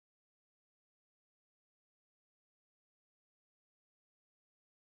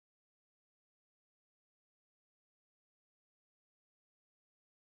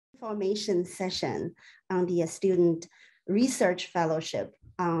information session on the student research fellowship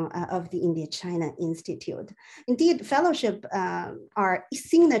of the India-China Institute. Indeed, fellowship are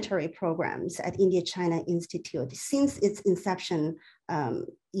signatory programs at India-China Institute since its inception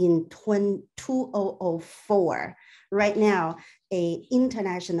in 2004. Right now, an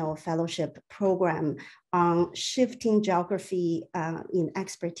international fellowship program on shifting geography in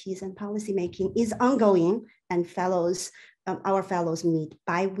expertise and policymaking is ongoing, and our fellows meet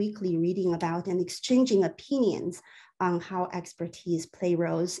bi-weekly, reading about and exchanging opinions on how expertise play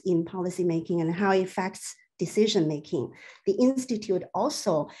roles in policymaking and how it affects decision-making. The Institute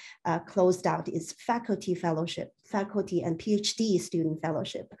also closed out its faculty and PhD student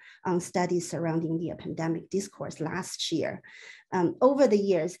fellowship on studies surrounding the pandemic discourse last year. Over the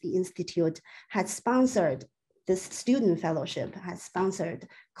years, the Institute has sponsored this student fellowship has sponsored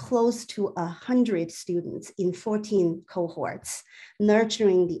close to 100 students in 14 cohorts,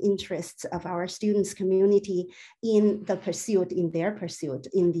 nurturing the interests of our students' community in their pursuit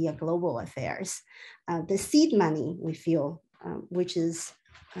in the global affairs. The seed money, we feel, which is,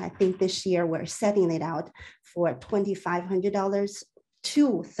 I think this year we're setting it out for $2,500 to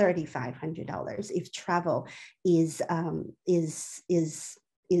 $3,500 if travel is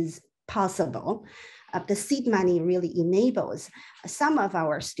possible. The seed money really enables some of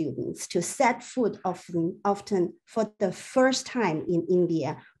our students to set foot often for the first time in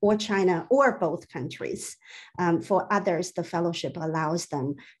India or China or both countries. For others, the fellowship allows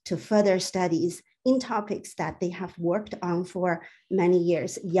them to further studies in topics that they have worked on for many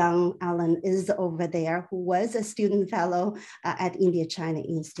years. Young Alan is over there, who was a student fellow at India-China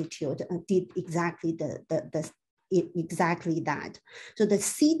Institute, did exactly exactly that. So the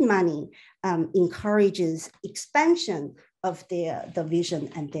seed money encourages expansion of the vision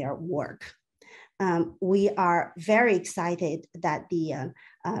and their work. We are very excited that the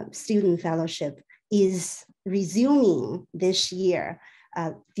student fellowship is resuming this year.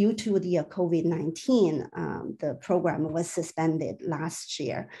 Due to the COVID-19, the program was suspended last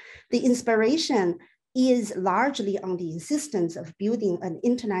year. The inspiration is largely on the insistence of building an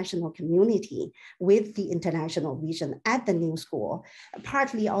international community with the international vision at the new school,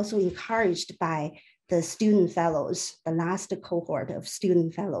 partly also encouraged by the student fellows, the last cohort of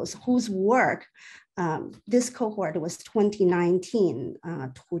student fellows whose work, this cohort was 2019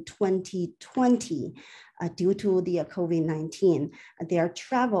 to 2020, due to the COVID-19, their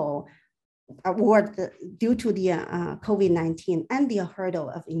travel due to the COVID-19 and the hurdle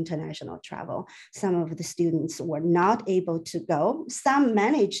of international travel, some of the students were not able to go. Some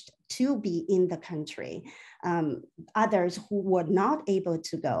managed to be in the country. Others who were not able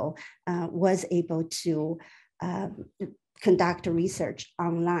to go was able to conduct research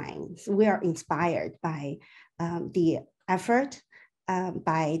online. So we are inspired by the effort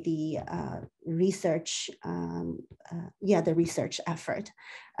by the research, the research effort.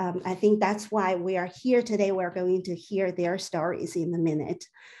 I think that's why we are here today. We're going to hear their stories in a minute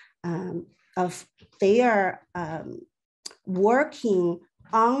of their working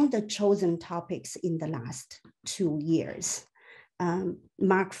on the chosen topics in the last 2 years.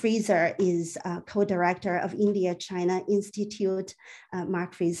 Mark Fraser is co-director of India-China Institute.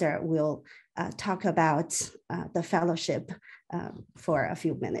 Mark Fraser will talk about the fellowship for a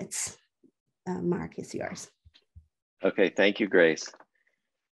few minutes. Mark, is yours. Okay, thank you, Grace.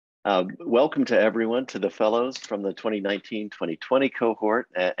 Welcome to everyone, to the fellows from the 2019-2020 cohort,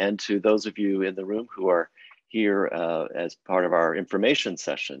 and to those of you in the room who are here as part of our information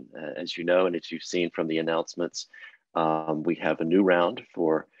session. As you know, and as you've seen from the announcements, we have a new round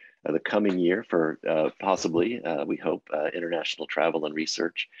for the coming year for possibly, we hope, international travel and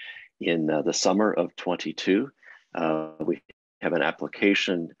research in the summer of 22. We have an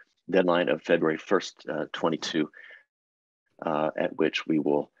application deadline of February 1st, 22, at which we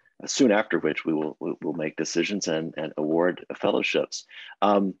will, soon after which we will make decisions and award fellowships.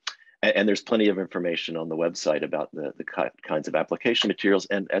 And there's plenty of information on the website about the kinds of application materials.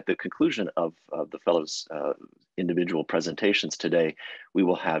 And at the conclusion of the fellows' individual presentations today, we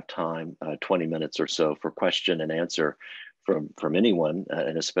will have time, 20 minutes or so, for question and answer from anyone,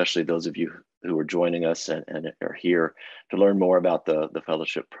 and especially those of you who are joining us and are here to learn more about the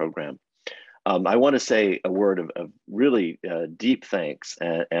fellowship program. I want to say a word of really deep thanks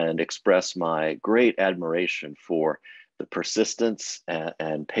and express my great admiration for the persistence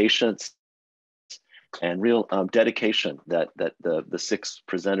and patience and real dedication that the 6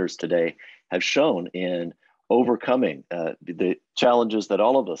 presenters today have shown in overcoming the challenges that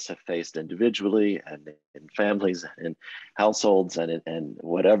all of us have faced individually and in families and in households and in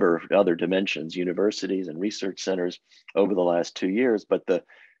whatever other dimensions, universities and research centers over the last 2 years. But the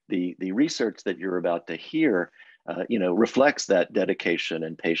the research that you're about to hear, reflects that dedication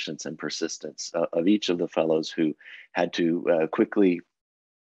and patience and persistence of each of the fellows who had to quickly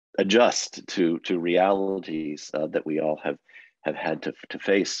adjust to realities that we all have had to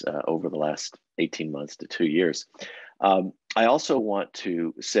face over the last 18 months to 2 years. I also want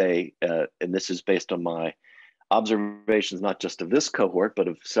to say, and this is based on my observations, not just of this cohort, but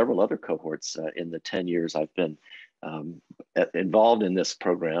of several other cohorts in the 10 years I've been involved in this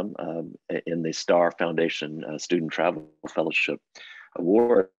program, in the STAR Foundation Student Travel Fellowship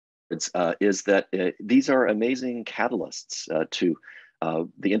Awards, is that these are amazing catalysts to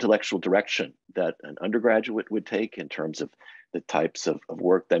the intellectual direction that an undergraduate would take in terms of the types of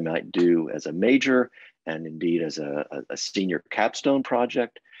work they might do as a major and indeed as a senior capstone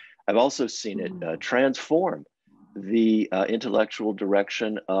project. I've also seen it transform the intellectual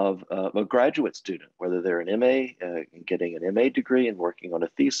direction of a graduate student, whether they're an MA, getting an MA degree and working on a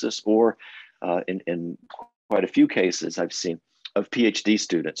thesis, or in quite a few cases I've seen of PhD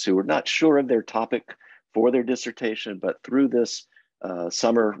students who are not sure of their topic for their dissertation, but through this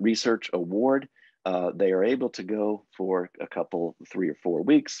summer research award, they are able to go for a couple, 3 or 4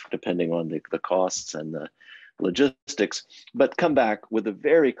 weeks, depending on the costs and the logistics, but come back with a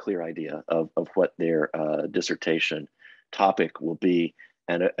very clear idea of what their dissertation topic will be,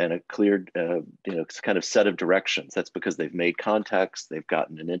 and a clear kind of set of directions. That's because they've made contacts, they've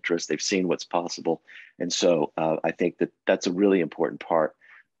gotten an interest, they've seen what's possible. And so I think that that's a really important part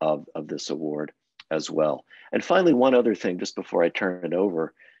of this award as well. And finally, one other thing, just before I turn it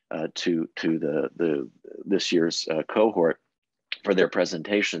over to this year's cohort for their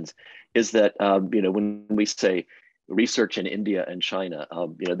presentations, is that when we say research in India and China,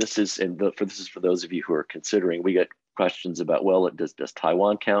 this is for those of you who are considering. We get questions about, well, does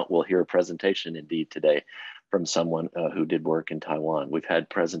Taiwan count? We'll hear a presentation indeed today from someone who did work in Taiwan. We've had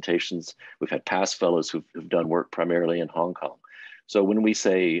presentations, we've had past fellows who've done work primarily in Hong Kong. So when we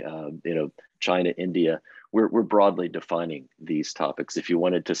say China, India, we're broadly defining these topics. If you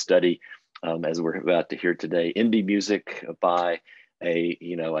wanted to study, as we're about to hear today, indie music by a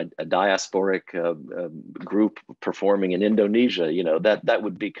diasporic group performing in Indonesia, that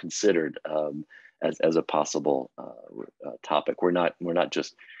would be considered as a possible topic. We're not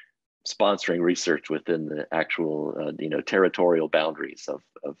just sponsoring research within the actual territorial boundaries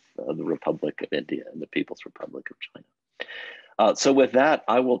of the Republic of India and the People's Republic of China. So with that,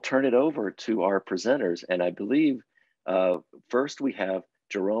 I will turn it over to our presenters, and I believe first we have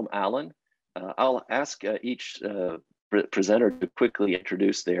Jerome Allen. I'll ask each presenter to quickly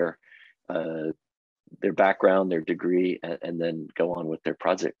introduce their background, their degree, and then go on with their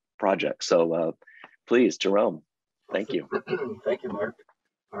project. So please, Jerome, thank you. Thank you, Mark.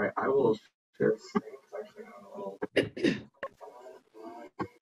 All right, I will share screen.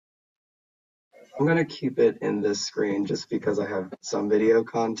 I'm going to keep it in this screen just because I have some video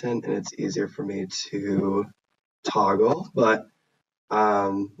content and it's easier for me to toggle. But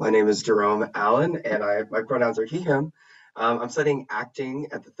my name is Jerome Allen, and my pronouns are he, him. I'm studying acting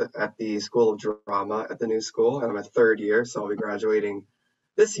at the School of Drama at the New School, and I'm a third year, so I'll be graduating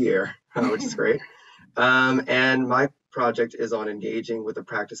this year, which is great. And my project is on engaging with the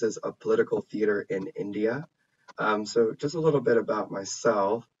practices of political theater in India. So just a little bit about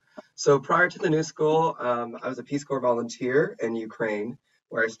myself. So prior to the New School, I was a Peace Corps volunteer in Ukraine,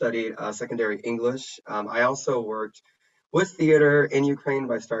 where I studied secondary English. I also worked with theater in Ukraine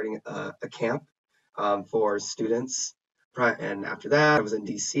by starting a camp for students. And after that, I was in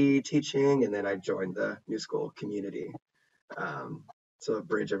DC teaching, and then I joined the New School community. So a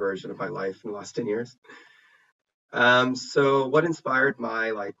bridge version of my life in the last 10 years. So what inspired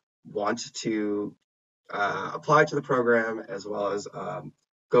my want to apply to the program as well as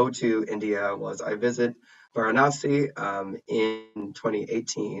go to India was I visit Varanasi in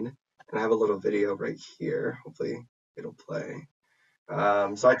 2018, and I have a little video right here. Hopefully it'll play.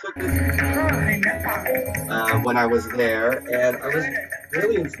 So I took this when I was there, and I was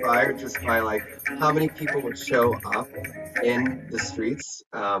really inspired just by how many people would show up in the streets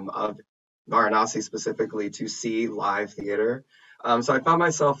of Varanasi specifically to see live theater. So I found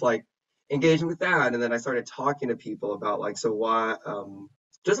myself engaging with that, and then I started talking to people about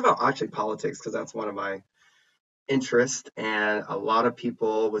just about actually politics, because that's one of my interests. And a lot of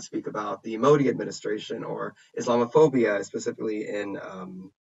people would speak about the Modi administration or Islamophobia, specifically in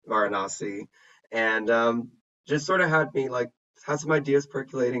Varanasi, and just sort of had me had some ideas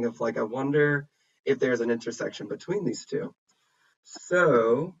percolating of I wonder if there's an intersection between these two.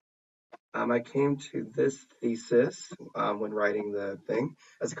 So I came to this thesis when writing the thing.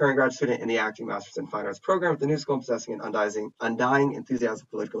 As a current grad student in the Acting Masters in Fine Arts program at the New School, I'm possessing an undying enthusiasm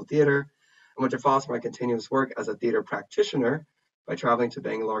for political theater. I want to foster my continuous work as a theater practitioner by traveling to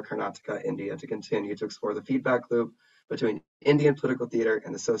Bangalore, Karnataka, India, to continue to explore the feedback loop between Indian political theater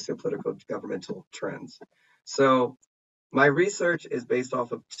and the socio-political governmental trends. So my research is based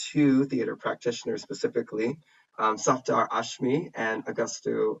off of two theater practitioners specifically, Safdar Ashmi and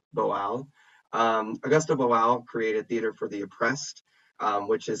Augusto Boal. Augusto Boal created Theater for the Oppressed,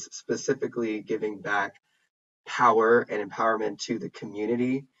 which is specifically giving back power and empowerment to the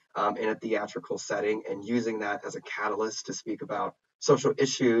community in a theatrical setting and using that as a catalyst to speak about social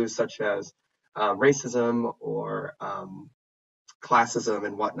issues such as racism or classism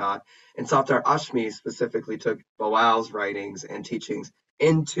and whatnot. And Safdar Ashmi specifically took Boal's writings and teachings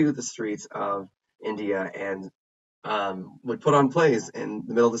into the streets of India and would put on plays in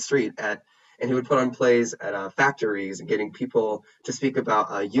the middle of the street and he would put on plays at factories and getting people to speak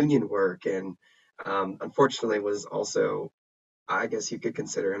about union work and unfortunately was also, I guess you could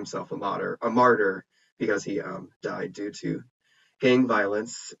consider himself a martyr because he died due to gang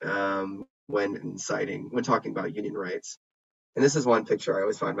violence when talking about union rights. And this is one picture I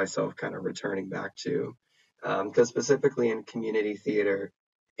always find myself kind of returning back to, because specifically in community theater,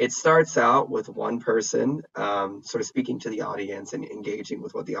 it starts out with one person sort of speaking to the audience and engaging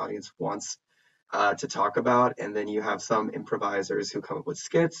with what the audience wants to talk about. And then you have some improvisers who come up with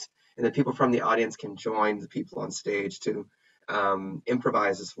skits, and then people from the audience can join the people on stage to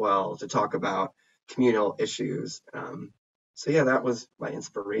improvise as well, to talk about communal issues. So yeah, that was my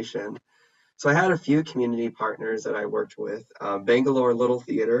inspiration. So I had a few community partners that I worked with, Bangalore Little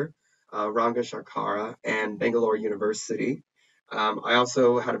Theater, Ranga Shakara, and Bangalore University. I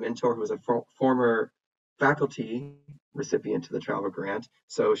also had a mentor who was a former faculty recipient to the travel grant.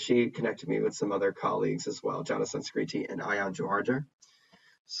 So she connected me with some other colleagues as well, Jana Sanskriti and Ayan Georgia.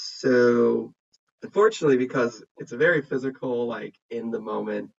 So unfortunately, because it's a very physical, like in the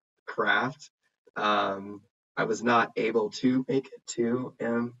moment craft, I was not able to make it to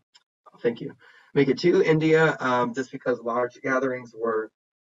thank you. Make it to India just because large gatherings were,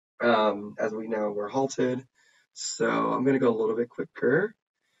 as we know, were halted. So I'm going to go a little bit quicker.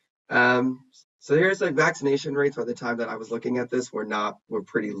 So here's like vaccination rates by the time that I was looking at this were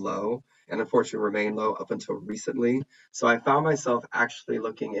pretty low and unfortunately remain low up until recently. So I found myself actually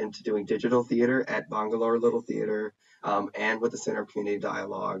looking into doing digital theater at Bangalore Little Theater and with the Center of Community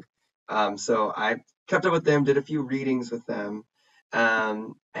Dialogue. So I kept up with them, did a few readings with them,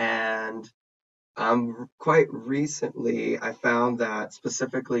 and quite recently, I found that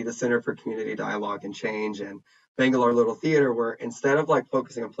specifically the Center for Community Dialogue and Change and Bangalore Little Theater were, instead of like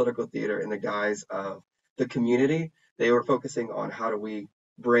focusing on political theater in the guise of the community, they were focusing on how do we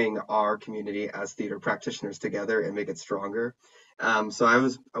bring our community as theater practitioners together and make it stronger. So I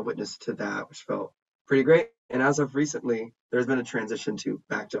was a witness to that, which felt pretty great. And as of recently, there's been a transition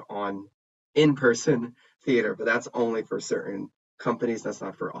back to in-person theater, but that's only for certain companies. That's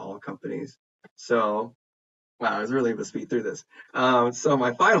not for all companies. So, wow, I was really able to speed through this. So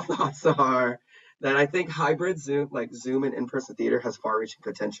my final thoughts are that I think hybrid Zoom and in-person theater has far-reaching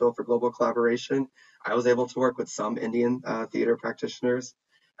potential for global collaboration. I was able to work with some Indian theater practitioners.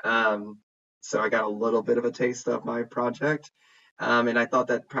 So I got a little bit of a taste of my project. And I thought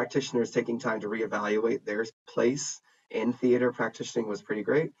that practitioners taking time to reevaluate their place in theater practicing was pretty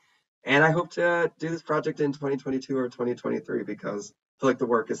great. And I hope to do this project in 2022 or 2023 because I feel like the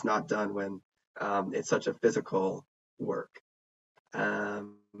work is not done when it's such a physical work.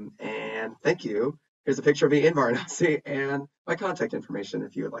 And thank you. Here's a picture of me in Varanasi and my contact information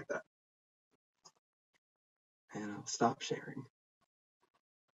if you would like that. And I'll stop sharing.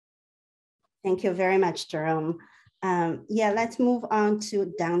 Thank you very much, Jerome. Yeah, let's move on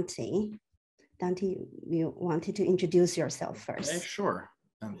to Dante. Dante, you wanted to introduce yourself first. Okay, sure.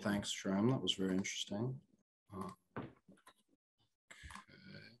 And thanks, Jerome. That was very interesting. Okay.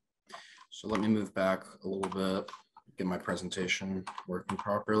 So let me move back a little bit, get my presentation working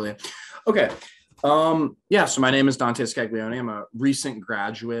properly. Okay. Yeah, so my name is Dante Scaglione. I'm a recent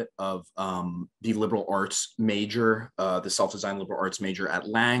graduate of the liberal arts major, the self-designed liberal arts major at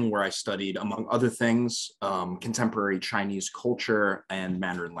Lang, where I studied, among other things, contemporary Chinese culture and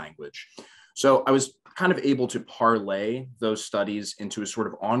Mandarin language. So I was kind of able to parlay those studies into a sort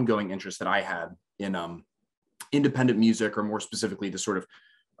of ongoing interest that I had in independent music, or more specifically the sort of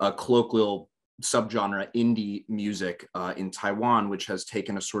colloquial subgenre indie music in Taiwan, which has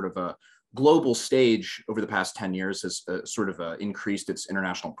taken a sort of a global stage over the past 10 years, has sort of increased its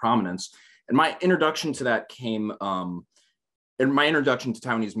international prominence. And my introduction to that came and my introduction to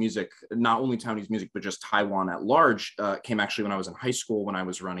Taiwanese music, not only Taiwanese music, but just Taiwan at large, came actually when I was in high school, when I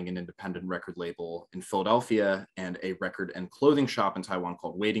was running an independent record label in Philadelphia, and a record and clothing shop in Taiwan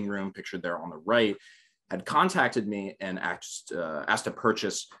called Waiting Room, pictured there on the right, had contacted me and asked to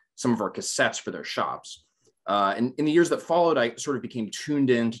purchase some of our cassettes for their shops. And in the years that followed, I sort of became tuned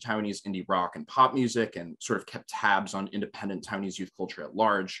in to Taiwanese indie rock and pop music, and sort of kept tabs on independent Taiwanese youth culture at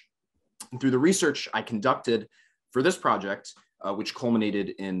large. And through the research I conducted for this project, which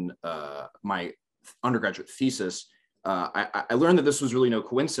culminated in my undergraduate thesis, I learned that this was really no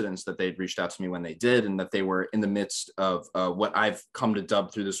coincidence that they'd reached out to me when they did, and that they were in the midst of what I've come to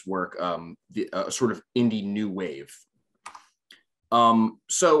dub through this work, a sort of indie new wave.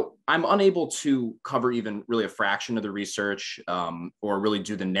 So I'm unable to cover even really a fraction of the research, or really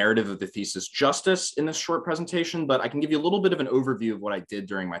do the narrative of the thesis justice in this short presentation, but I can give you a little bit of an overview of what I did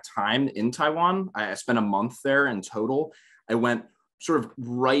during my time in Taiwan. I spent a month there in total. I went sort of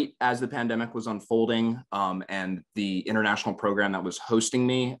right as the pandemic was unfolding, and the international program that was hosting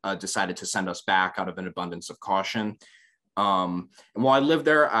me decided to send us back out of an abundance of caution. And while I lived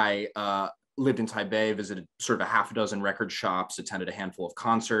there, I lived in Taipei, visited sort of a half a dozen record shops, attended a handful of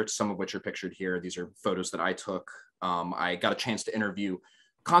concerts, some of which are pictured here. These are photos that I took. I got a chance to interview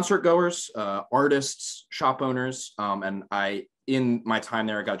concert goers, artists, shop owners, and in my time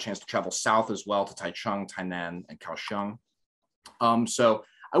there, I got a chance to travel south as well to Taichung, Tainan, and Kaohsiung. So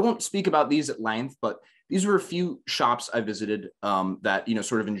I won't speak about these at length, but these were a few shops I visited that,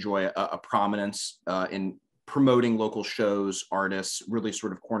 sort of enjoy a prominence in promoting local shows, artists, really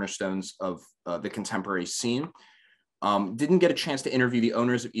sort of cornerstones of the contemporary scene. Didn't get a chance to interview the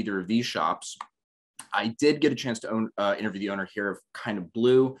owners of either of these shops. I did get a chance to interview the owner here of Kind of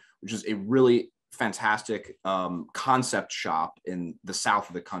Blue, which is a really fantastic concept shop in the south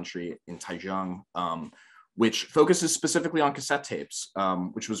of the country in Taichung, which focuses specifically on cassette tapes,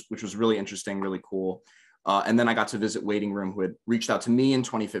 which was really interesting, really cool. And then I got to visit Waiting Room, who had reached out to me in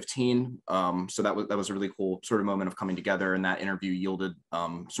 2015. So that was a really cool sort of moment of coming together, and that interview yielded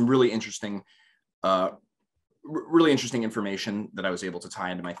some really interesting information that I was able to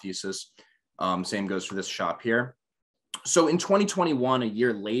tie into my thesis. Same goes for this shop here. So in 2021, a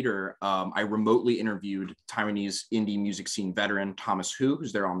year later, I remotely interviewed Taiwanese indie music scene veteran Thomas Hu,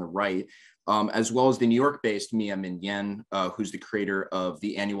 who's there on the right, as well as the New York-based Mia Min Yen, who's the creator of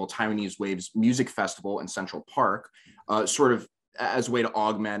the annual Taiwanese Waves Music Festival in Central Park, sort of as a way to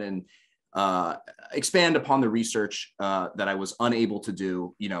augment and expand upon the research that I was unable to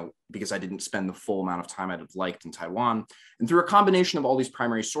do, because I didn't spend the full amount of time I'd have liked in Taiwan. And through a combination of all these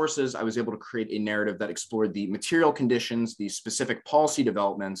primary sources, I was able to create a narrative that explored the material conditions, the specific policy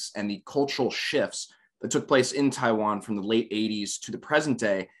developments, and the cultural shifts that took place in Taiwan from the late 80s to the present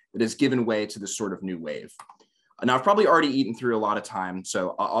day that has given way to this sort of new wave. Now, I've probably already eaten through a lot of time,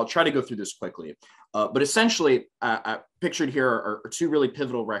 so I'll try to go through this quickly. But essentially, pictured here are two really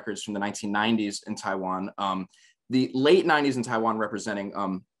pivotal records from the 1990s in Taiwan. The late 90s in Taiwan representing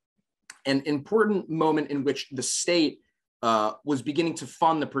an important moment in which the state was beginning to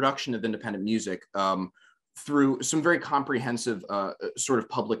fund the production of independent music through some very comprehensive sort of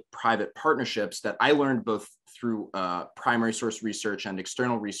public-private partnerships that I learned both through primary source research and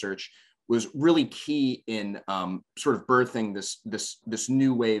external research was really key in sort of birthing this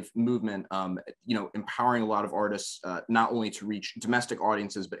new wave movement, empowering a lot of artists, not only to reach domestic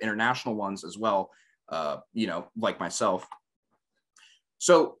audiences, but international ones as well, like myself.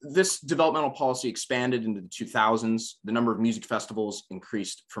 So this developmental policy expanded into the 2000s. The number of music festivals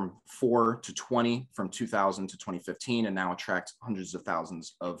increased from 4 to 20 from 2000 to 2015, and now attract hundreds of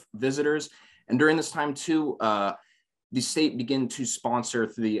thousands of visitors. And during this time too, the state began to sponsor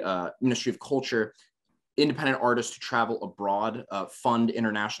through the Ministry of Culture, independent artists to travel abroad, fund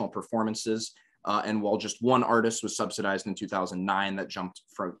international performances. And while just one artist was subsidized in 2009, that jumped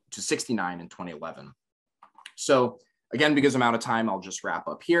to 69 in 2011. So again, because I'm out of time, I'll just wrap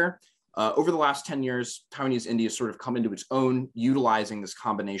up here. Over the last 10 years, Taiwanese indie has sort of come into its own, utilizing this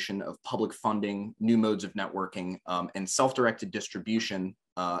combination of public funding, new modes of networking, and self-directed distribution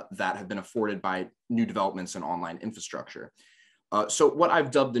that have been afforded by new developments in online infrastructure. So what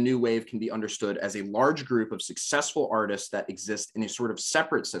I've dubbed the new wave can be understood as a large group of successful artists that exist in a sort of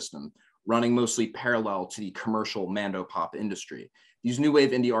separate system, running mostly parallel to the commercial Mandopop industry. These new wave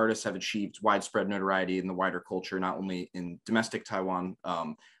indie artists have achieved widespread notoriety in the wider culture, not only in domestic Taiwan,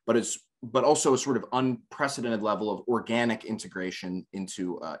 but also a sort of unprecedented level of organic integration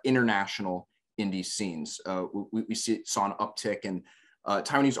into international indie scenes. We saw an uptick in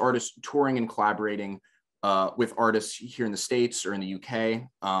Taiwanese artists touring and collaborating with artists here in the States or in the UK,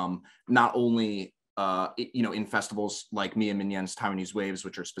 not only in festivals like Mia Minyan's Taiwanese Waves,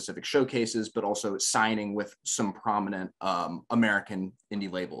 which are specific showcases, but also signing with some prominent American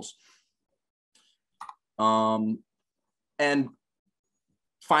indie labels. And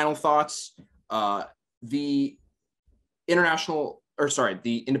final thoughts, the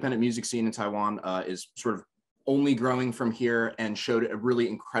independent music scene in Taiwan is sort of only growing from here and showed a really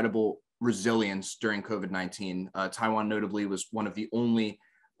incredible resilience during COVID-19. Taiwan notably was one of the only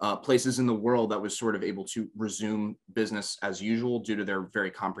places in the world that was sort of able to resume business as usual due to their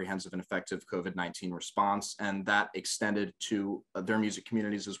very comprehensive and effective COVID-19 response, and that extended to their music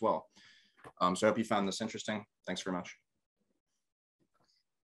communities as well. So I hope you found this interesting. Thanks very much.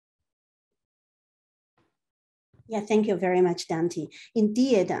 Yeah, thank you very much, Dante.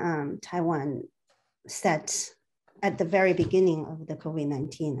 Indeed, Taiwan set at the very beginning of the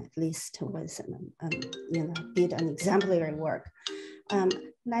COVID-19, at least was, did an exemplary work.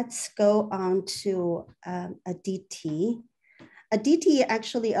 Let's go on to Aditi. Aditi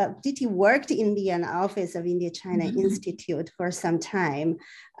actually, Aditi worked in the office of India-China Institute for some time.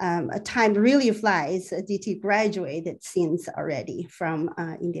 Time really flies. Aditi graduated since already from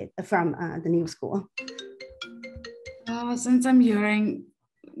the New School. Since I'm hearing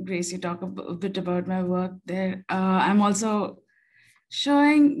Grace, you talk a bit about my work there, I'm also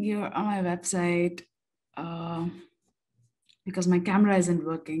showing you on my website because my camera isn't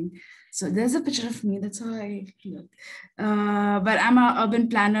working. So there's a picture of me, that's how I look. But I'm an urban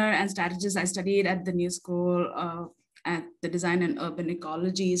planner and strategist. I studied at the New School at the Design and Urban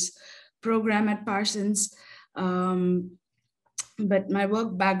Ecologies program at Parsons. But my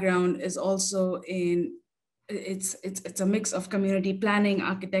work background is also in, it's a mix of community planning,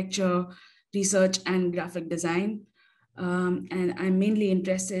 architecture, research, and graphic design. And I'm mainly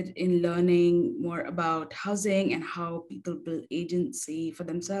interested in learning more about housing and how people build agency for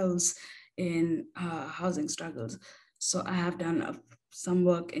themselves in housing struggles. So I have done some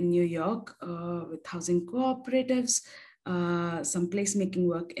work in New York with housing cooperatives, some placemaking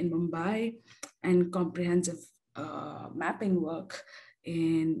work in Mumbai, and comprehensive mapping work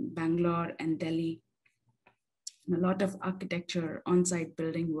in Bangalore and Delhi. And a lot of architecture, on-site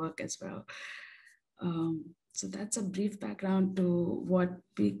building work as well. So that's a brief background to what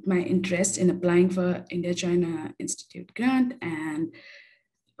piqued my interest in applying for India-China Institute grant and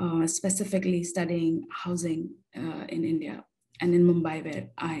specifically studying housing in India and in Mumbai, where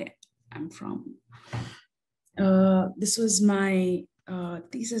I am from. This was my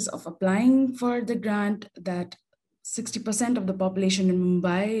thesis of applying for the grant, that 60% of the population in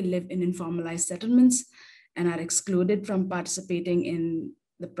Mumbai live in informalized settlements and are excluded from participating in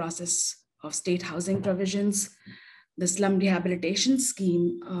the process of state housing provisions. The slum rehabilitation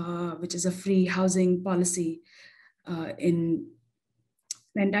scheme, which is a free housing policy in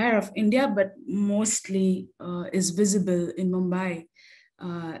the entire of India, but mostly is visible in Mumbai,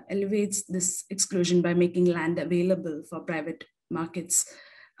 elevates this exclusion by making land available for private markets,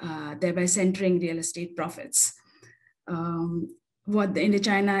 thereby centering real estate profits. What the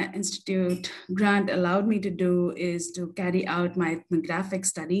India-China Institute grant allowed me to do is to carry out my ethnographic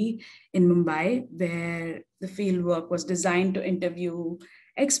study in Mumbai, where the field work was designed to interview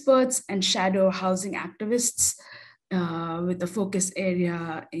experts and shadow housing activists with a focus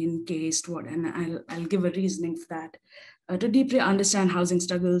area in K-East Ward, and I'll give a reasoning for that, to deeply understand housing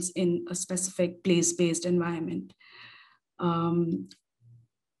struggles in a specific place-based environment.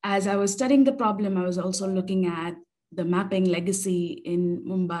 As I was studying the problem, I was also looking at the mapping legacy in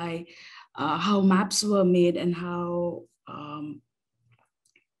Mumbai, how maps were made and how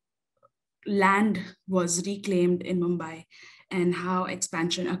land was reclaimed in Mumbai and how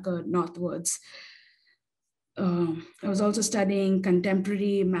expansion occurred northwards. I was also studying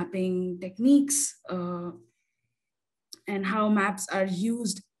contemporary mapping techniques and how maps are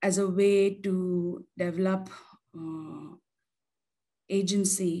used as a way to develop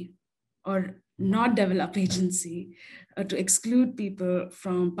agency or not develop agency, to exclude people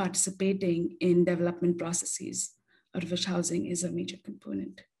from participating in development processes, out of which housing is a major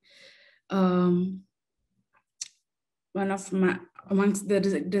component. Amongst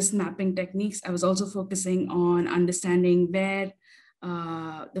this mapping techniques, I was also focusing on understanding where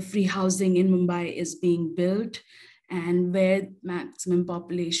the free housing in Mumbai is being built and where maximum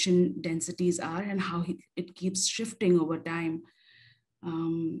population densities are and how it keeps shifting over time.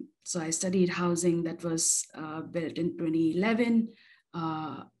 So I studied housing that was built in 2011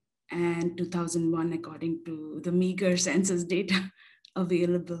 and 2001, according to the meager census data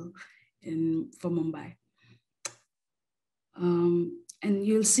available for Mumbai. And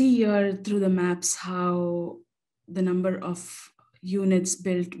you'll see here through the maps how the number of units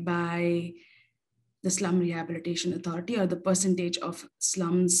built by the Slum Rehabilitation Authority, or the percentage of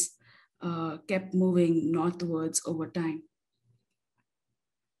slums kept moving northwards over time.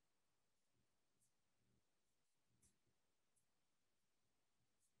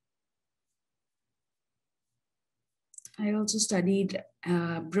 I also studied,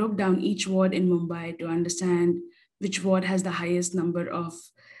 broke down each ward in Mumbai to understand which ward has the highest number of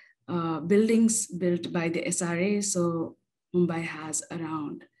buildings built by the SRA. So Mumbai has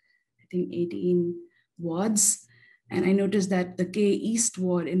around, I think, 18 wards. And I noticed that the K East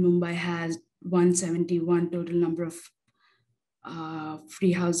ward in Mumbai has 171 total number of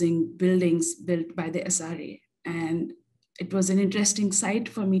free housing buildings built by the SRA. And it was an interesting site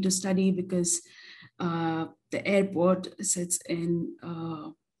for me to study because the airport sits in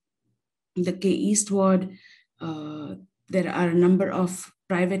the K East ward. There are a number of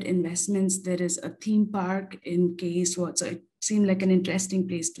private investments. There is a theme park in K East ward. So it seemed like an interesting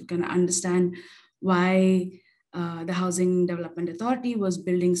place to kind of understand why the Housing Development Authority was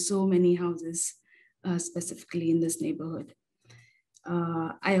building so many houses specifically in this neighborhood.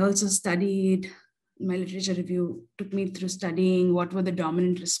 I also studied, my literature review took me through studying what were the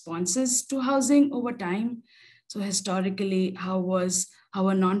dominant responses to housing over time. So historically, how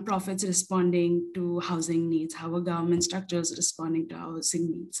are nonprofits responding to housing needs? How are government structures responding to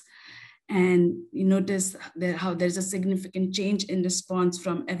housing needs? And you notice how there's a significant change in response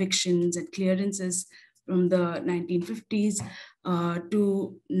from evictions and clearances from the 1950s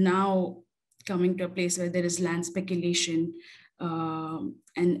to now coming to a place where there is land speculation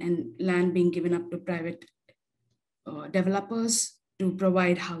and land being given up to private developers to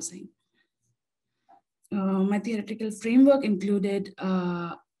provide housing. My theoretical framework included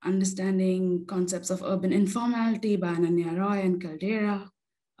understanding concepts of urban informality by Ananya Roy and Caldera,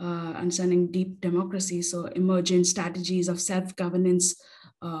 understanding deep democracy, so emergent strategies of self-governance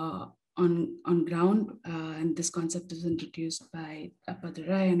on ground, and this concept is introduced by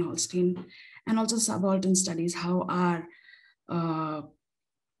Padurai and Holstein, and also subaltern studies. How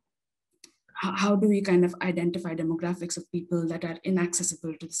do we kind of identify demographics of people that are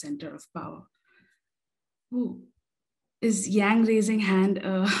inaccessible to the center of power? Ooh. Is Yang raising hand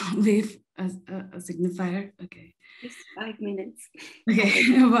wave a signifier? Okay. It's 5 minutes.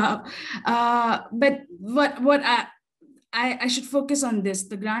 Okay, wow. But what I should focus on this.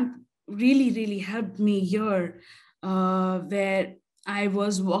 The grant really helped me here, where I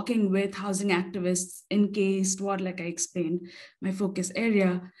was working with housing activists in K East ward, like I explained, my focus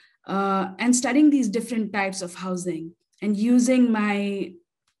area, and studying these different types of housing and using my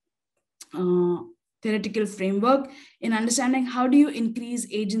theoretical framework in understanding how do you increase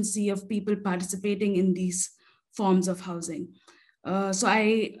agency of people participating in these forms of housing. So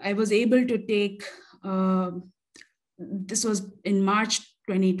I was able to take, this was in March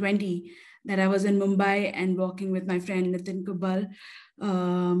 2020, that I was in Mumbai and walking with my friend Nitin Kubal.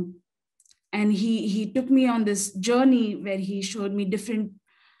 And he took me on this journey where he showed me different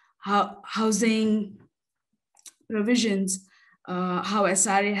housing provisions, how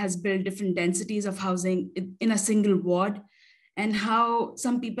SRA has built different densities of housing in a single ward, and how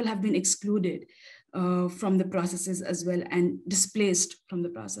some people have been excluded from the processes as well and displaced from the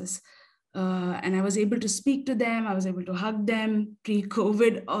process. And I was able to speak to them, I was able to hug them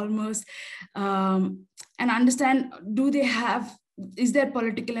pre-COVID almost, and understand, is there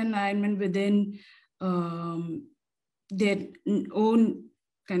political alignment within their own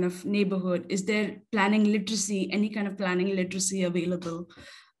kind of neighborhood? Is there planning literacy, any kind of planning literacy available?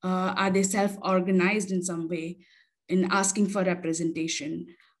 Are they self-organized in some way in asking for representation?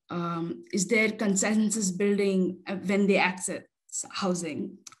 Is there consensus building when they access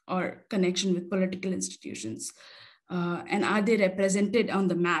housing or connection with political institutions? And are they represented on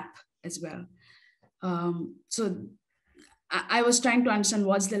the map as well? So I was trying to understand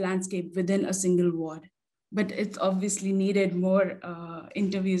what's the landscape within a single ward, but it's obviously needed more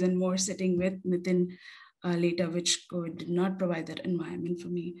interviews and more sitting with Nitin later, which COVID did not provide that environment for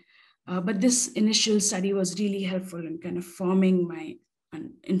me. But this initial study was really helpful in kind of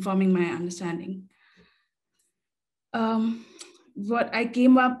informing my understanding. What I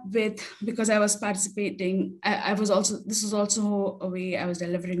came up with, because I was participating, this was also a way I was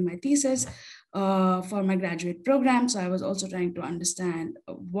delivering my thesis for my graduate program. So I was also trying to understand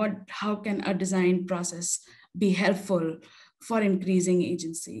how can a design process be helpful for increasing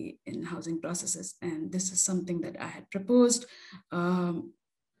agency in housing processes. And this is something that I had proposed.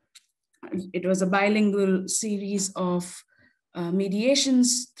 It was a bilingual series of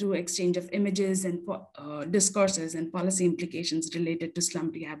mediations through exchange of images and discourses and policy implications related to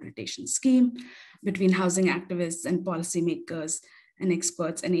slum rehabilitation scheme between housing activists and policymakers and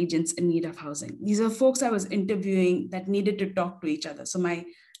experts and agents in need of housing. These are folks I was interviewing that needed to talk to each other. So my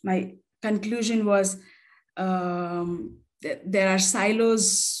conclusion was there are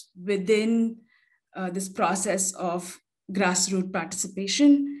silos within this process of grassroots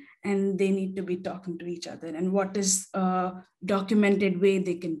participation, and they need to be talking to each other. And what is a documented way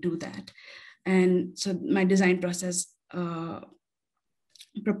they can do that? And so my design process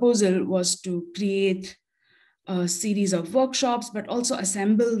proposal was to create a series of workshops, but also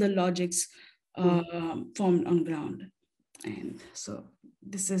assemble the logics formed on ground. And so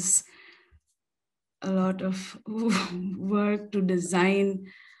this is a lot of work to design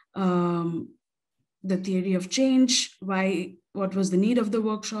the theory of change, what was the need of the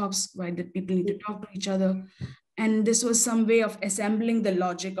workshops, why did people need to talk to each other? And this was some way of assembling the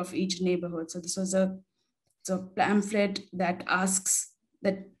logic of each neighborhood. So this was a pamphlet that asks,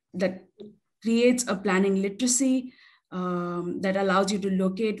 that creates a planning literacy that allows you to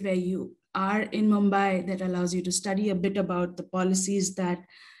locate where you are in Mumbai, that allows you to study a bit about the policies that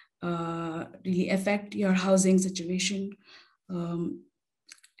really affect your housing situation.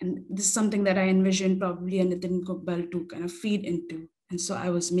 And this is something that I envisioned probably a Nitin Kokbal to kind of feed into. And so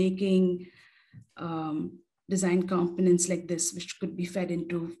I was making design components like this, which could be fed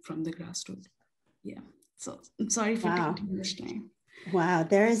into from the grassroots. Yeah. So I'm sorry for taking too much time. Wow,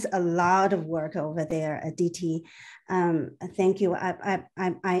 there is a lot of work over there, Aditi. Thank you. I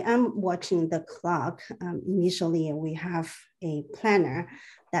am watching the clock. Initially, we have a planner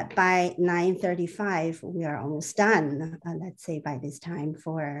that by 9:35 we are almost done. Let's say by this time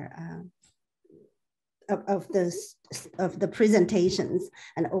for of the presentations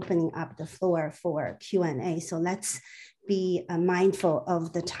and opening up the floor for Q&A. So let's be mindful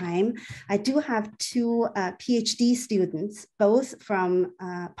of the time. I do have two PhD students, both from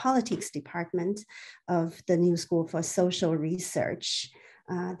politics department of the New School for Social Research.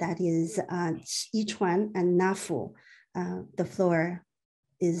 That is Yichuan and Nafu. The floor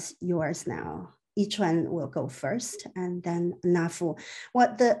is yours now. Each one will go first, and then Nafu.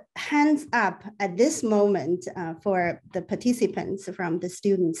 What the hands up at this moment for the participants from the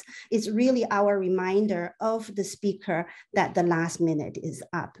students is really our reminder of the speaker that the last minute is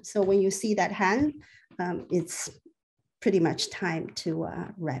up. So when you see that hand, it's pretty much time to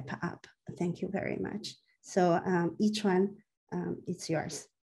wrap up. Thank you very much. So each one, it's yours.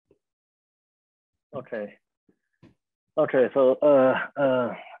 Okay. Okay, so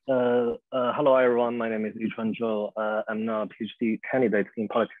hello everyone, my name is Yichuan Zhou. I'm now a PhD candidate in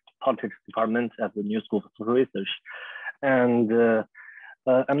politics department at the New School for Social Research. And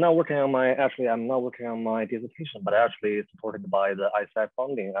I'm not working on my dissertation, but actually supported by the ICI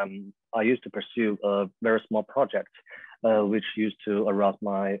funding. I used to pursue a very small project, which used to arouse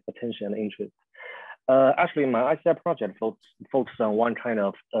my attention and interest. Actually, my ICI project focused on one kind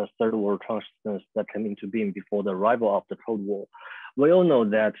of third world consciousness that came into being before the arrival of the Cold War. We all know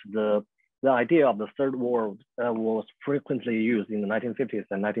that the idea of the third world was frequently used in the 1950s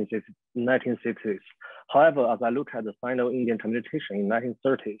and 1960s. However, as I look at the Sino-Indian communication in the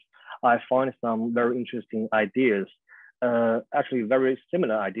 1930s, I find some very interesting ideas, actually very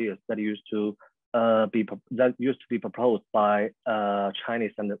similar ideas that used to be proposed by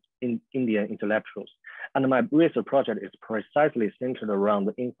Chinese and Indian intellectuals. And my research project is precisely centered around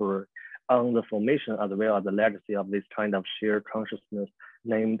the inquiry on the formation as well as the legacy of this kind of shared consciousness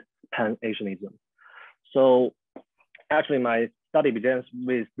named Pan-Asianism. So actually my study begins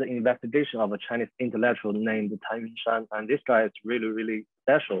with the investigation of a Chinese intellectual named Tan Yunshan. And this guy is really, really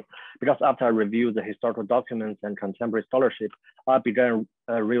special because after I reviewed the historical documents and contemporary scholarship, I began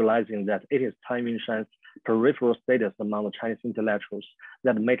realizing that it is Tan Yunshan's peripheral status among the Chinese intellectuals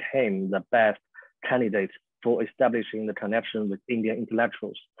that make him the best candidate for establishing the connection with Indian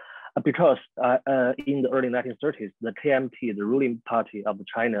intellectuals. Because in the early 1930s, the KMT, the ruling party of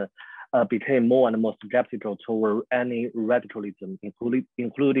China, became more and more skeptical toward any radicalism,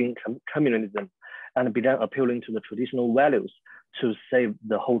 including communism, and began appealing to the traditional values to save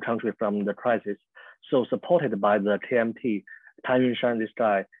the whole country from the crisis. So supported by the KMT, Tan Yunshan, this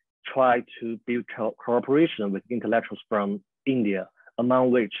guy, tried to build cooperation with intellectuals from India,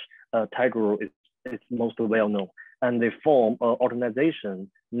 among which Tagore is most well known. And they form an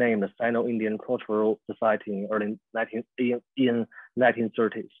organization named the Sino-Indian Cultural Society in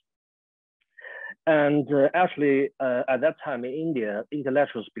 1930s. And actually, at that time in India,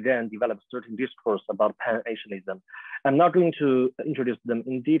 intellectuals began to develop certain discourse about Pan-Asianism. I'm not going to introduce them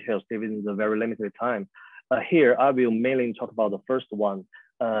in details given the very limited time. Here, I will mainly talk about the first one,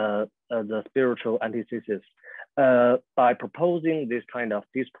 the spiritual antithesis. By proposing this kind of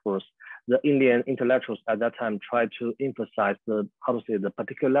discourse, the Indian intellectuals at that time tried to emphasize the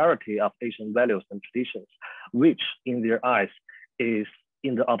particularity of Asian values and traditions, which in their eyes is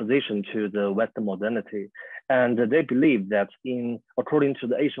in the opposition to the Western modernity. And they believe that according to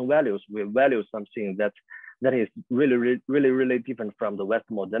the Asian values, we value something that is really different from the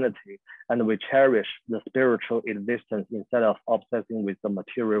Western modernity. And we cherish the spiritual existence instead of obsessing with the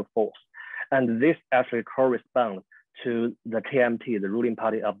material force. And this actually corresponds to the KMT, the ruling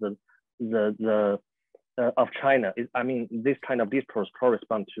party of of China. This kind of discourse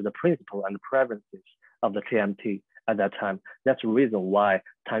corresponds to the principle and preferences of the KMT at that time. That's the reason why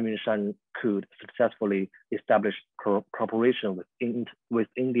Tan Yunshan could successfully establish cooperation with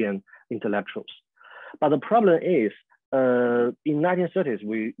Indian intellectuals. But the problem is, in 1930s,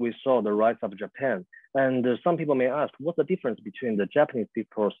 we saw the rise of Japan. And some people may ask, what's the difference between the Japanese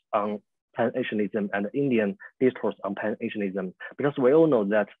discourse on Pan-Asianism and the Indian discourse on Pan-Asianism? Because we all know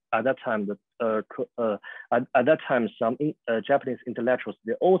that at that time, some Japanese intellectuals,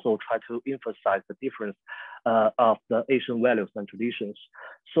 they also try to emphasize the difference of the Asian values and traditions.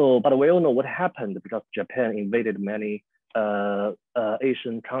 But we all know what happened because Japan invaded many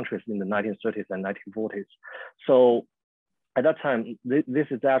Asian countries in the 1930s and 1940s. So at that time, this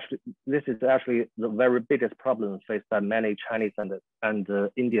is actually the very biggest problem faced by many Chinese and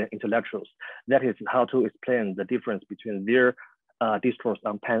Indian intellectuals. That is how to explain the difference between their discourse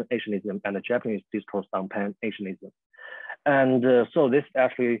on Pan-Asianism and the Japanese discourse on Pan-Asianism. And so this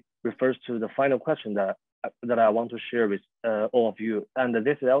actually refers to the final question that I want to share with all of you. And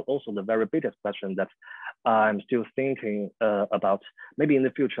this is also the very biggest question that I'm still thinking about. Maybe in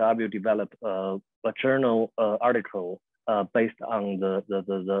the future, I will develop a journal article based on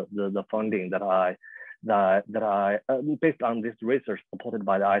the funding based on this research supported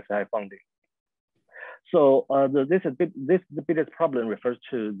by the ICI funding. So the biggest problem refers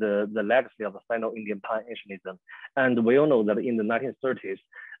to the legacy of the Sino-Indian Pan-Asianism. And we all know that in the 1930s,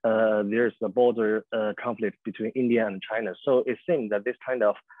 there's a border conflict between India and China. So it seems that this kind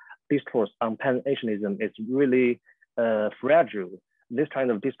of discourse on Pan-Asianism is really fragile. This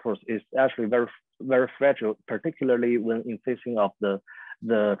kind of discourse is actually very fragile, particularly when in facing of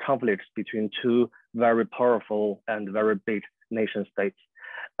the conflicts between two very powerful and very big nation states.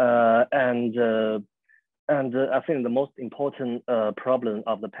 And I think the most important problem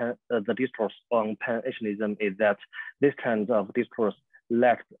of the discourse on Pan-Asianism is that this kind of discourse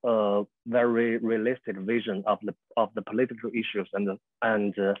lacks a very realistic vision of the political issues and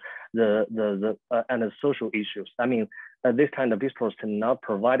the social issues. I mean, this kind of discourse cannot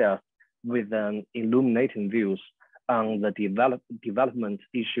provide us with an illuminating views on the development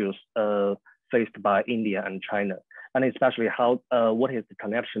issues faced by India and China, and especially what is the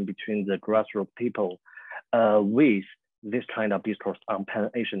connection between the grassroots people with this kind of discourse on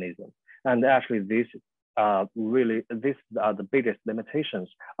Pan-Asianism. And actually, these are the biggest limitations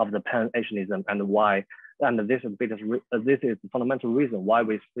of the Pan-Asianism, and why. And this is the fundamental reason why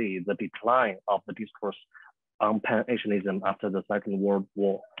we see the decline of the discourse on Pan-Asianism after the Second World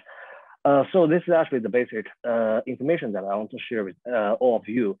War. So this is actually the basic information that I want to share with all of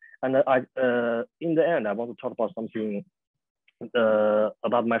you. And in the end, I want to talk about something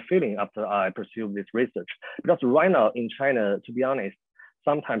about my feeling after I pursued this research. Because right now in China, to be honest,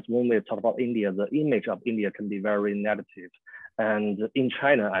 sometimes when we talk about India, the image of India can be very negative. And in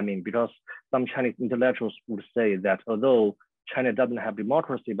China, I mean, because some Chinese intellectuals would say that although China doesn't have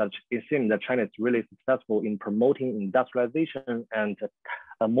democracy, but it seems that China is really successful in promoting industrialization and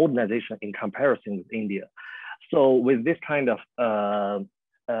modernization in comparison with India. So with this kind of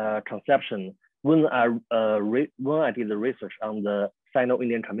conception, when I did the research on the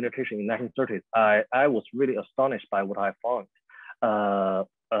Sino-Indian communication in 1930s, I was really astonished by what I found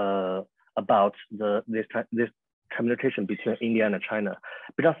about this communication between India and China.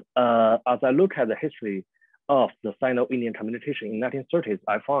 Because as I look at the history of the Sino-Indian communication in 1930s,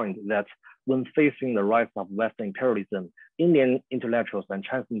 I find that when facing the rise of Western imperialism, Indian intellectuals and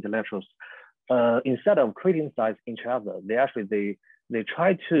Chinese intellectuals, instead of criticizing each other, they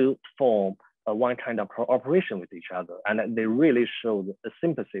try to form one kind of cooperation with each other, and they really showed a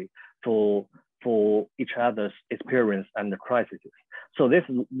sympathy for each other's experience and the crises. So this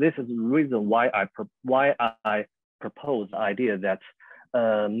is the reason why I propose the idea that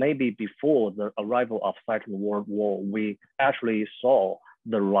maybe before the arrival of Second World War, we actually saw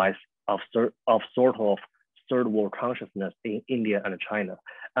the rise of sort of third world consciousness in India and China.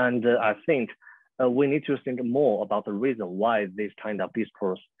 And I think we need to think more about the reason why this kind of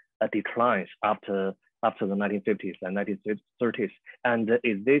discourse declines after after the 1950s and 1930s? And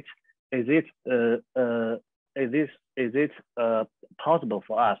is it possible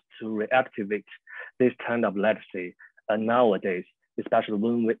for us to reactivate this kind of legacy nowadays, especially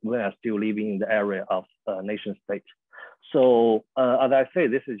when we are still living in the area of nation state? So as I say,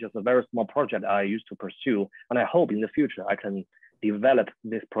 this is just a very small project I used to pursue, and I hope in the future I can develop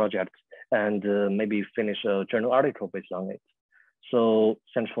this project and maybe finish a journal article based on it. So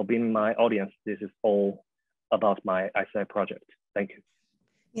thanks for being my audience. This is all about my essay project. Thank you.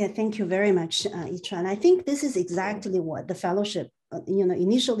 Yeah, thank you very much, Yichuan. I think this is exactly what the fellowship,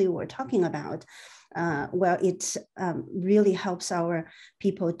 initially we're talking about. Well, it really helps our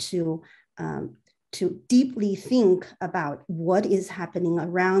people to deeply think about what is happening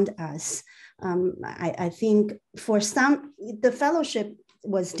around us. I think for some, the fellowship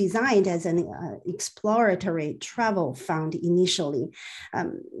was designed as an exploratory travel fund initially.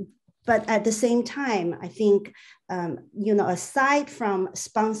 But at the same time, I think, aside from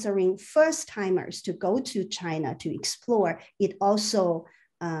sponsoring first-timers to go to China to explore, it also,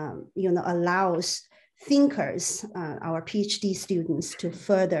 allows thinkers, our PhD students, to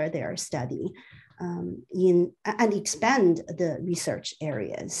further their study and expand the research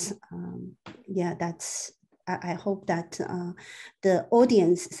areas. I hope that the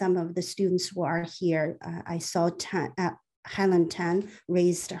audience, some of the students who are here, I saw Helen Tan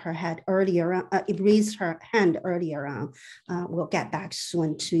raised her hand earlier on. We'll get back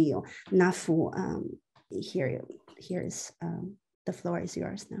soon to you. Nafu, here's the floor is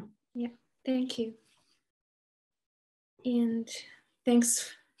yours now. Yeah, thank you. And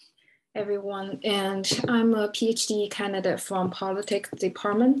thanks everyone. And I'm a PhD candidate from Politics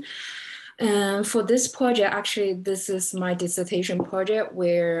Department. And for this project, actually, this is my dissertation project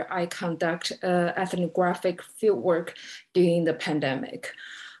where I conduct ethnographic fieldwork during the pandemic.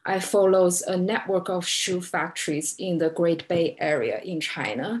 I follow a network of shoe factories in the Great Bay Area in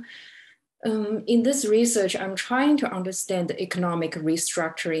China. In this research, I'm trying to understand the economic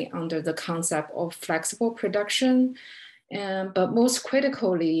restructuring under the concept of flexible production, but most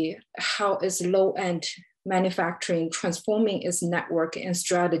critically, how is low-end manufacturing transforming its network and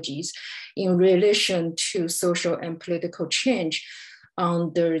strategies in relation to social and political change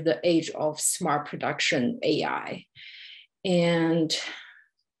under the age of smart production AI. And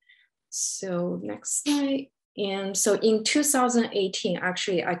so next slide. And so in 2018,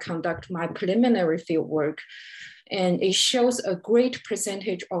 actually, I conduct my preliminary field work, and it shows a great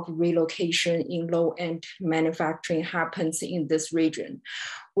percentage of relocation in low-end manufacturing happens in this region,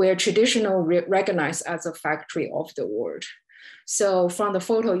 where traditional recognized as a factory of the world. So from the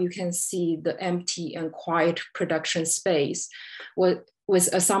photo, you can see the empty and quiet production space with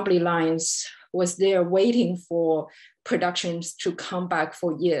assembly lines was there waiting for productions to come back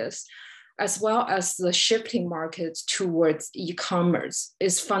for years, as well as the shifting markets towards e-commerce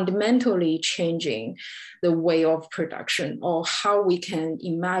is fundamentally changing the way of production, or how we can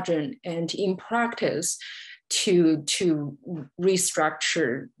imagine and in practice to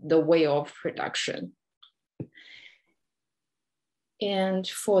restructure the way of production. And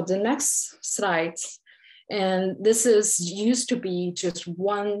for the next slides, and this used to be just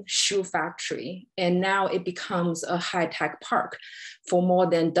one shoe factory, and now it becomes a high-tech park for more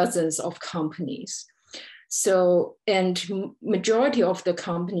than dozens of companies. So, and majority of the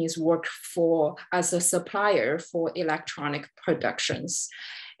companies work as a supplier for electronic productions.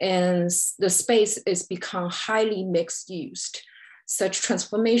 And the space is become highly mixed used. Such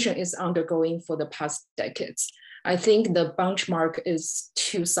transformation is undergoing for the past decades. I think the benchmark is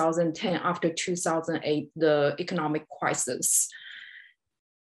 2010, after 2008, the economic crisis.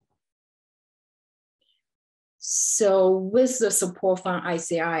 So with the support from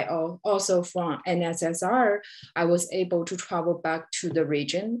ICI, or also from NSSR, I was able to travel back to the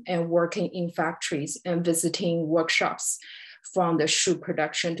region and working in factories and visiting workshops from the shoe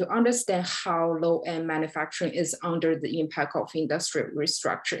production to understand how low-end manufacturing is under the impact of industrial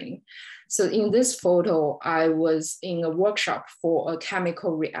restructuring. So in this photo, I was in a workshop for a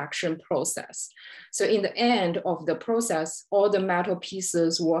chemical reaction process. So in the end of the process, all the metal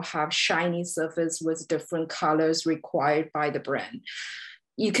pieces will have shiny surface with different colors required by the brand.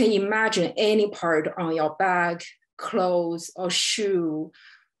 You can imagine any part on your bag, clothes, or shoe,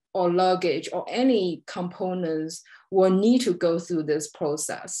 or luggage, or any components will need to go through this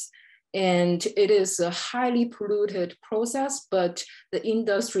process. And it is a highly polluted process, but the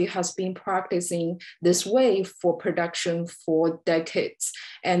industry has been practicing this way for production for decades.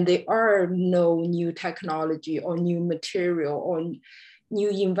 And there are no new technology or new material or new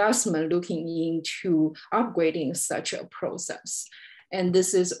investment looking into upgrading such a process. And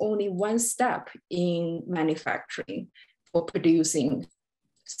this is only one step in manufacturing for producing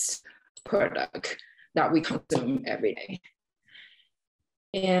product that we consume every day.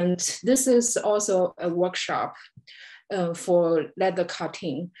 And this is also a workshop for leather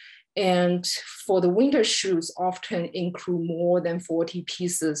cutting. And for the winter shoes often include more than 40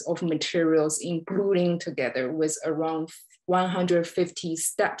 pieces of materials, including together with around 150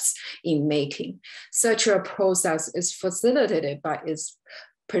 steps in making. Such a process is facilitated by its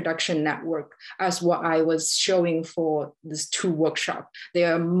production network, as what I was showing for these two workshops. They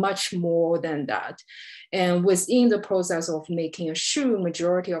are much more than that. And within the process of making a shoe,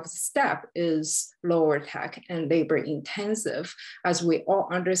 majority of the step is lower tech and labor intensive, as we all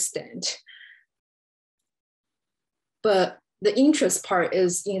understand. But the interest part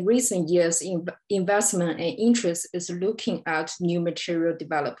is in recent years, investment and interest is looking at new material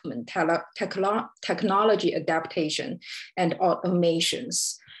development, technology adaptation, and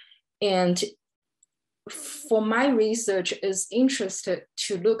automations. And for my research is interested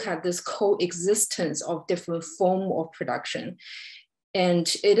to look at this coexistence of different form of production.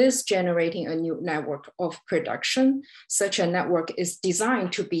 And it is generating a new network of production. Such a network is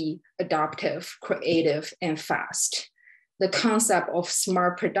designed to be adaptive, creative, and fast. The concept of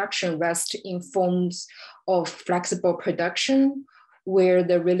smart production rests in forms of flexible production, where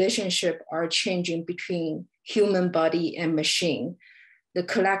the relationship are changing between human body and machine, the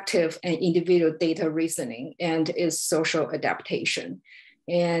collective and individual data reasoning, and its social adaptation.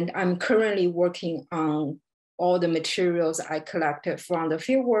 And I'm currently working on all the materials I collected from the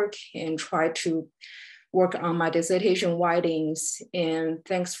fieldwork and try to work on my dissertation writings. And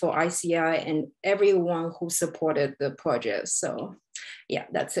thanks for ICI and everyone who supported the project. So yeah,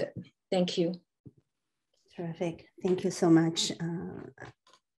 that's it. Thank you. Terrific. Thank you so much,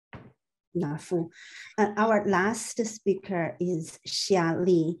 Na-Fu. Our last speaker is Xia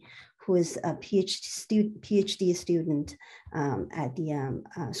Li, who is a PhD student at the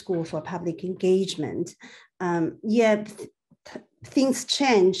School for Public Engagement. Things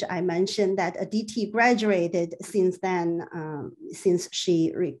change. I mentioned that Aditi graduated since then, since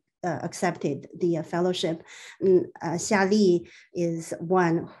she accepted the fellowship. Xia Li is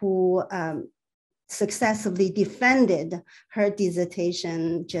one who successfully defended her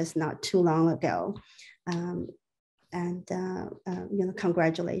dissertation just not too long ago.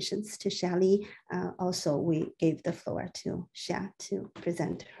 Congratulations to Xia Li. Also, we gave the floor to Xia to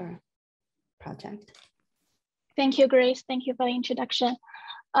present her project. Thank you, Grace. Thank you for the introduction.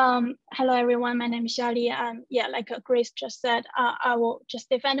 Hello, everyone. My name is Xia Li. Like Grace just said, I will just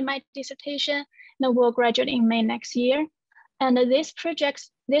defend my dissertation and will graduate in May next year. And this project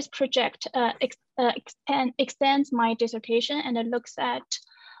extends my dissertation and it looks at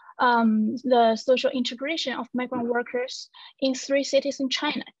the social integration of migrant workers in 3 cities in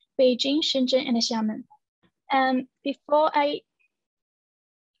China: Beijing, Shenzhen, and Xiamen. And before I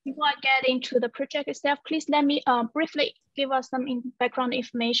get into the project itself, please let me briefly give us some background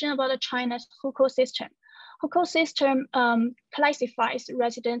information about China's hukou system. Hukou system classifies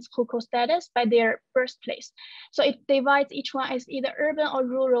residents' hukou status by their birthplace. So it divides each one as either urban or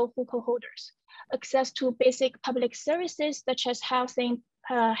rural hukou holders. Access to basic public services such as housing,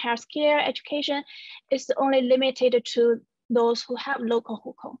 healthcare, education is only limited to those who have local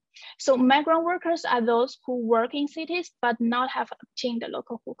hukou. So migrant workers are those who work in cities but not have obtained the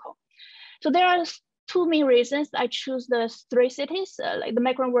local hukou. So there are 2 main reasons I choose the 3 cities, like the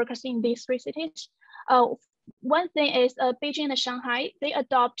migrant workers in these 3 cities. One thing is Beijing and Shanghai, they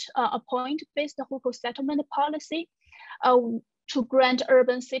adopt a point-based hukou settlement policy to grant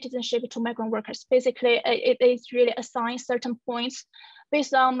urban citizenship to migrant workers. Basically, it is really assign certain points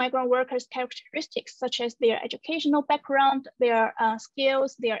based on migrant workers' characteristics, such as their educational background, their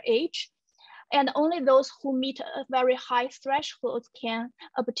skills, their age. And only those who meet a very high threshold can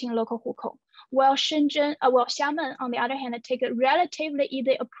obtain local hukou. While Xiamen, on the other hand, take a relatively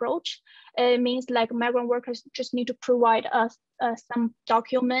easy approach. It means like migrant workers just need to provide us some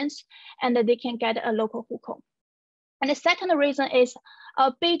documents and they can get a local hukou. And the second reason is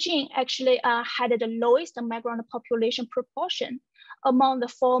Beijing actually had the lowest migrant population proportion among the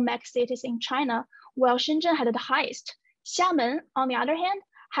 4 mega cities in China, while Shenzhen had the highest. Xiamen, on the other hand,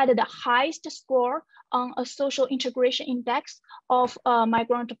 had the highest score on a social integration index of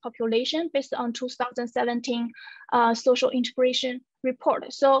migrant population based on 2017 social integration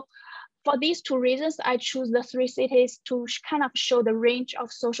report. So for these 2 reasons, I choose the 3 cities to kind of show the range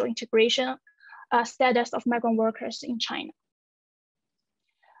of social integration status of migrant workers in China.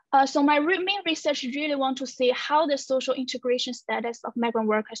 So my main research really want to see how the social integration status of migrant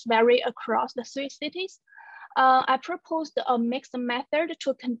workers vary across the 3 cities. I proposed a mixed method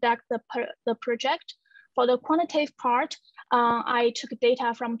to conduct the project. For the quantitative part, I took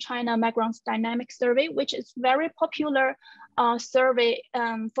data from China Migrants Dynamic Survey, which is very popular survey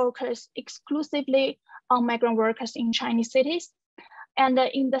focused exclusively on migrant workers in Chinese cities. And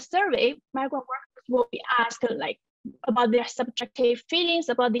in the survey, migrant workers will be asked like about their subjective feelings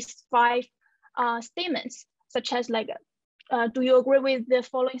about these 5 statements, such as like, do you agree with the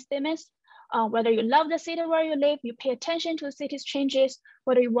following statements? Whether you love the city where you live, you pay attention to the city's changes,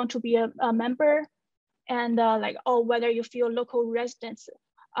 whether you want to be a member, and or whether you feel local residents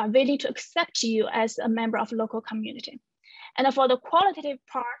are willing to accept you as a member of local community. And for the qualitative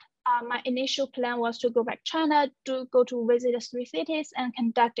part, my initial plan was to go back to China, to go to visit the 3 cities and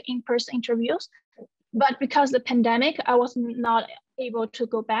conduct in-person interviews. But because of the pandemic, I was not able to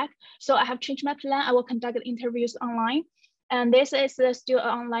go back. So I have changed my plan. I will conduct interviews online. And this is still an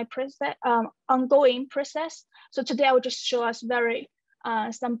online process, ongoing process. So today I will just show us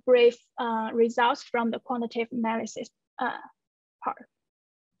some brief results from the quantitative analysis part.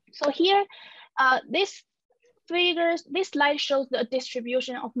 So here, this slide shows the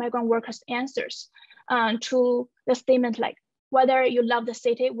distribution of migrant workers' answers to the statement like whether you love the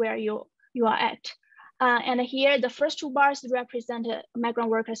city where you are at. And here, the first 2 bars represent migrant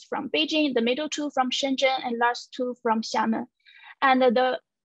workers from Beijing, the middle 2 from Shenzhen, and last 2 from Xiamen. And the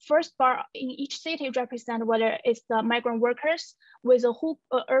first bar in each city represent whether it's the migrant workers with a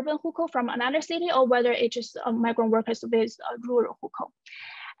urban hukou from another city, or whether it's just migrant workers with a rural hukou.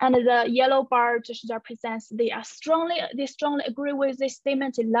 And the yellow bar just represents they strongly agree with this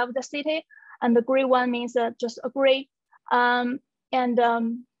statement, they love the city. And the gray one means just agree.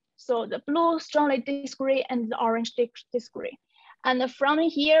 So the blue strongly disagree and the orange disagree. And from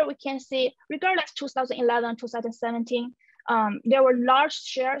here, we can see, regardless 2011, 2017, there were large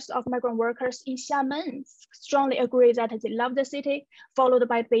shares of migrant workers in Xiamen strongly agree that they love the city, followed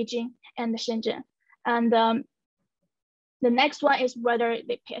by Beijing and Shenzhen. And the next one is whether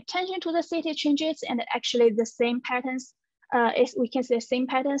they pay attention to the city changes, and actually the same patterns, we can see the same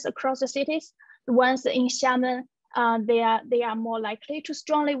patterns across the cities. The ones in Xiamen, they are more likely to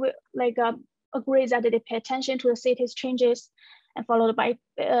strongly agree that they pay attention to the city's changes, and followed by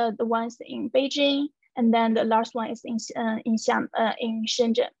the ones in Beijing, and then the last one is in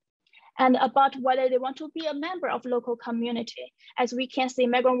Shenzhen. And about whether they want to be a member of local community, as we can see,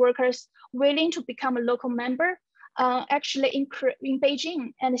 migrant workers willing to become a local member, actually in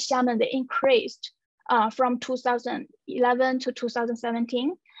Beijing and Xiamen, they increased from 2011 to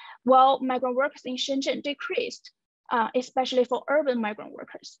 2017, while migrant workers in Shenzhen decreased, especially for urban migrant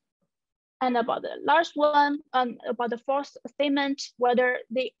workers. And about the last one, about the 4th statement, whether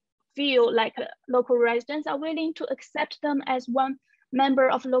they feel like local residents are willing to accept them as one member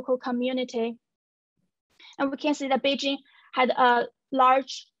of local community. And we can see that Beijing had a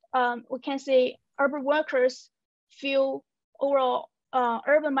large, we can see urban workers feel overall,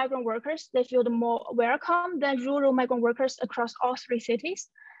 urban migrant workers, they feel more welcome than rural migrant workers across all 3 cities.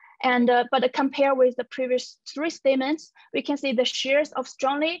 And but compared with the previous 3 statements, we can see the shares of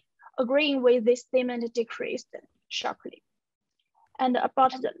strongly agreeing with this statement decreased sharply. And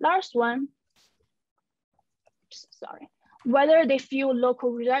about the last one, sorry, whether they feel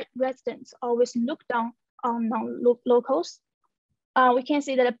local residents always look down on non-locals, we can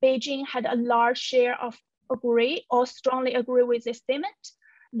see that Beijing had a large share of agree or strongly agree with this statement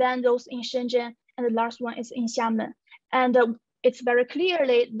than those in Shenzhen, and the last one is in Xiamen. And it's very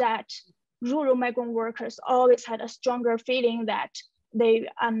clearly that rural migrant workers always had a stronger feeling that they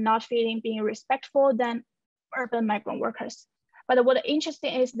are not feeling being respectful than urban migrant workers. But what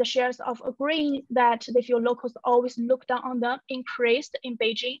interesting is the shares of agreeing that they feel locals always look down on them increased in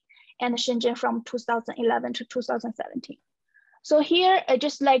Beijing and Shenzhen from 2011 to 2017. So here,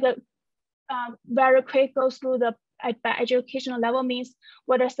 just like a very quick goes through the by educational level means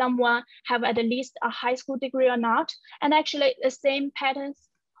whether someone have at least a high school degree or not. And actually the same patterns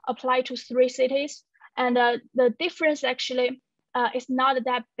apply to 3 cities. And the difference actually is not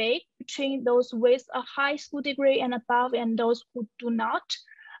that big between those with a high school degree and above and those who do not.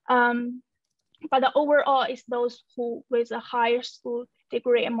 But the overall is those who with a higher school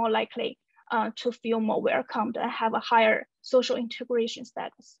degree are more likely to feel more welcomed and have a higher social integration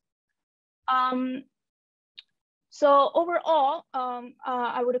status. So overall,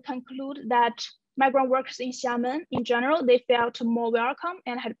 I would conclude that migrant workers in Xiamen, in general, they felt more welcome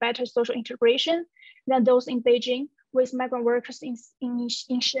and had better social integration than those in Beijing, with migrant workers in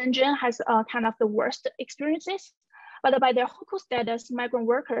Shenzhen has kind of the worst experiences. But by their hukou status, migrant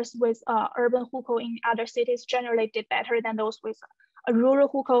workers with urban hukou in other cities generally did better than those with a rural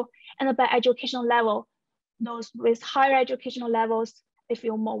hukou. And by educational level, those with higher educational levels, they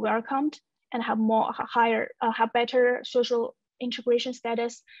feel more welcomed and have have better social integration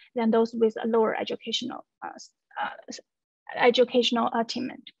status than those with a lower educational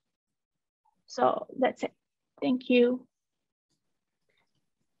attainment. So that's it. Thank you.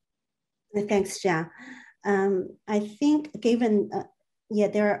 Thanks, Jia. I think given,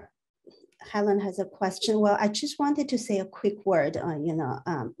 Helen has a question. Well, I just wanted to say a quick word.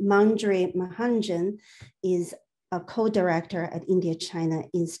 Manjari Mahanjan is a co-director at India-China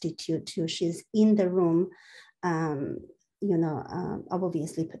Institute too. She's in the room,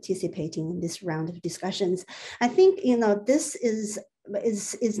 obviously participating in this round of discussions. I think, this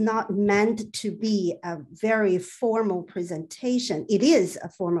is not meant to be a very formal presentation. It is a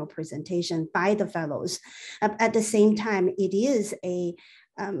formal presentation by the fellows. At the same time, it is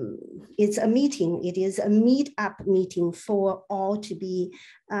it's a meeting. It is a meet-up meeting for all to be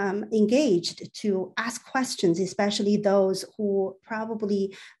engaged, to ask questions, especially those who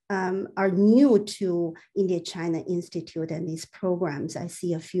probably are new to India-China Institute and these programs. I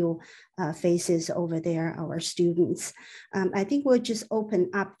see a few faces over there, our students. I think we'll just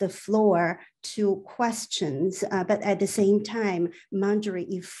open up the floor to questions, but at the same time, Manjari,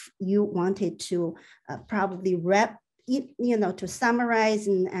 if you wanted to probably to summarize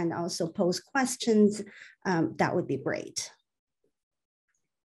and also pose questions, that would be great.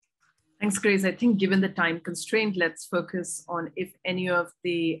 Thanks, Grace. I think given the time constraint, let's focus on if any of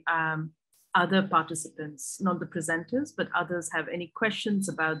the other participants, not the presenters, but others have any questions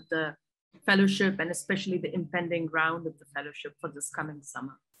about the fellowship and especially the impending round of the fellowship for this coming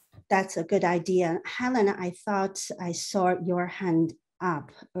summer. That's a good idea. Helen, I thought I saw your hand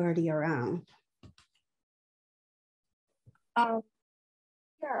up earlier on.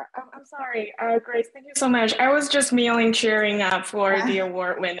 Yeah, I'm sorry, Grace, thank you so much. I was just merely cheering up for the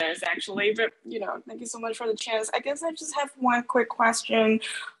award winners, actually, but thank you so much for the chance. I guess I just have one quick question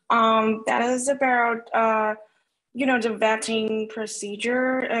that is about, the vetting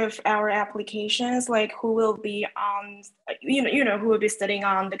procedure of our applications, like who will be on, who will be sitting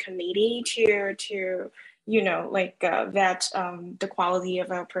on the committee to vet the quality of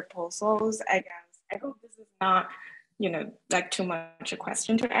our proposals. I guess, I hope this is not like too much a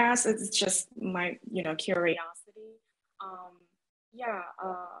question to ask. It's just my, curiosity.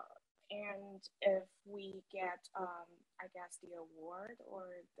 And if we get, I guess, the award or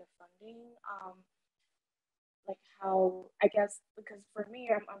the funding, like how, I guess, because for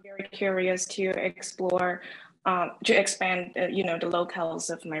me, I'm very curious to explore, to expand, the locales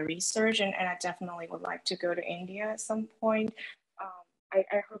of my research, and I definitely would like to go to India at some point.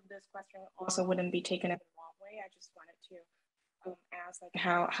 I hope this question also wouldn't be taken as the wrong way. I just wanted to ask, like,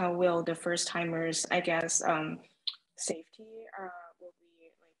 how will the first timers, I guess, safety will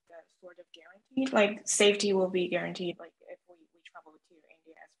be like sort of guaranteed. Like safety will be guaranteed, like if we travel to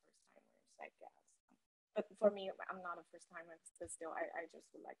India as first timers, I guess. But for me, I'm not a first timer, so still, I just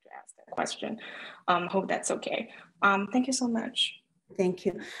would like to ask that question. Hope that's okay. Thank you so much. Thank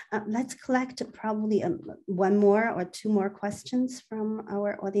you. Let's collect probably one more or two more questions from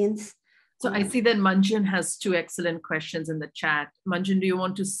our audience. So I see that Manjun has two excellent questions in the chat. Manjun, do you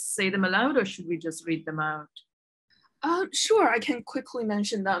want to say them aloud or should we just read them out? Sure, I can quickly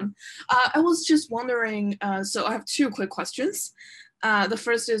mention them. I was just wondering, so I have two quick questions. The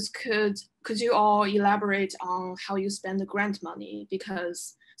first is, could you all elaborate on how you spend the grant money?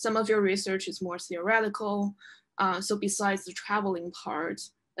 Because some of your research is more theoretical. So besides the traveling part,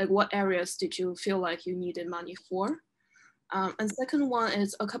 like what areas did you feel like you needed money for? And second one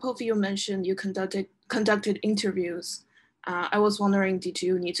is, a couple of you mentioned you conducted interviews. I was wondering, did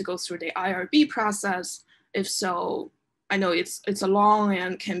you need to go through the IRB process? If so, I know it's a long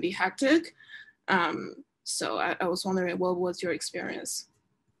and can be hectic. So I was wondering, what was your experience?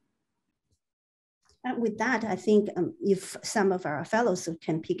 With that, I think if some of our fellows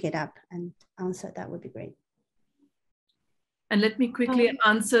can pick it up and answer, that would be great. And let me quickly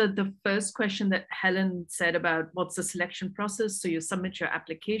answer the first question that Helen said about what's the selection process. So you submit your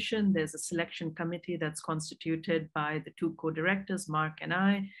application. There's a selection committee that's constituted by the two co-directors, Mark and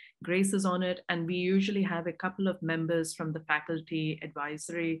I. Grace is on it. And we usually have a couple of members from the faculty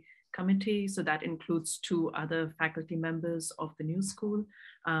advisory committee. So that includes two other faculty members of the new school.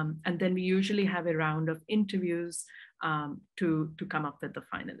 And then we usually have a round of interviews to come up with the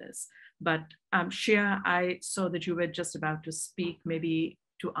finalists. But Shia, I saw that you were just about to speak, maybe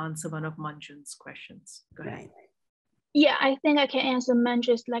to answer one of Manjun's questions. Go ahead. Right. Yeah, I think I can answer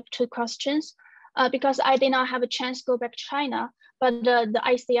Manjun's like two questions because I did not have a chance to go back to China, but the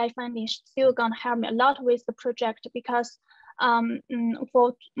ICI funding is still gonna help me a lot with the project because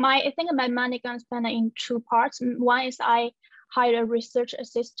For I think my money gonna spend in two parts. One is I hired a research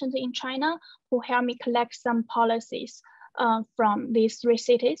assistant in China who helped me collect some policies from these three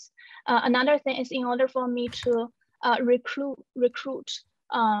cities. Another thing is in order for me to recruit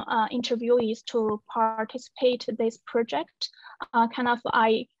interviewees to participate in this project,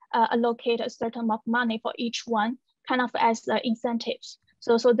 I allocate a certain amount of money for each one, kind of as incentives.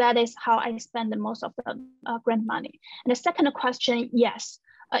 So that is how I spend the most of the grant money. And the second question, yes,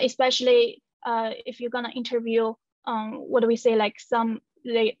 especially if you're gonna interview, what do we say, like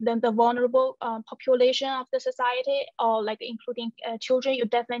the vulnerable population of the society, or like including children, you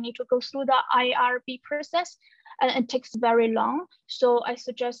definitely need to go through the IRB process, and it takes very long. So I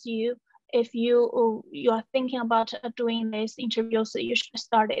suggest you, if you are thinking about doing these interviews, you should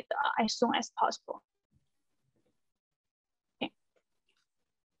start it as soon as possible. Okay.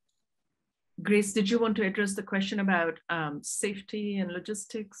 Grace, did you want to address the question about safety and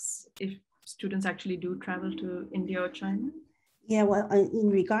logistics if students actually do travel to India or China? Yeah, well, in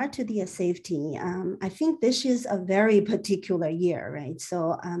regard to the safety, I think this is a very particular year, right?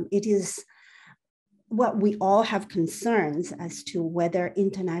 So it is what we all have concerns as to whether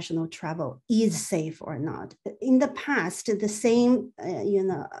international travel is safe or not. In the past, the same,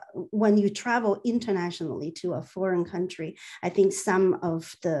 when you travel internationally to a foreign country, I think some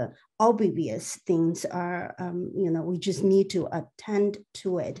of the obvious things are, we just need to attend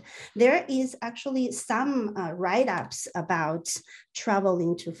to it. There is actually some write-ups about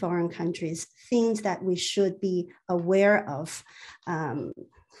traveling to foreign countries, things that we should be aware of.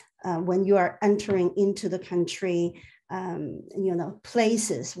 When you are entering into the country,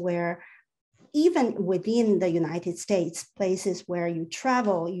 places where, even within the United States, places where you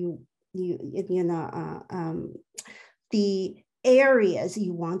travel, the areas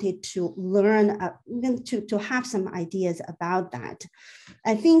you wanted to learn, even to have some ideas about that.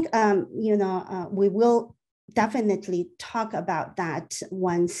 I think, we will definitely talk about that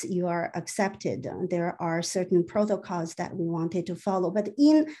once you are accepted. There are certain protocols that we wanted to follow, but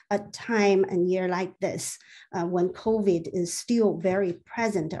in a time and year like this, when COVID is still very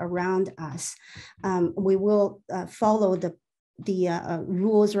present around us, we will follow the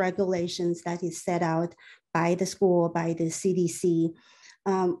rules, regulations that is set out by the school, by the CDC.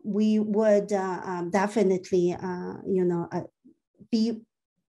 We would definitely,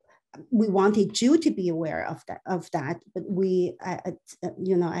 we wanted you to be aware of that, but we, at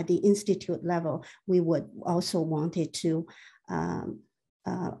the institute level, we would also wanted to,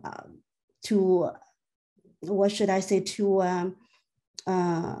 what should I say, to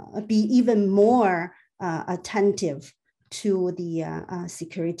be even more attentive to the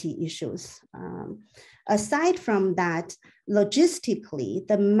security issues. Aside from that, logistically,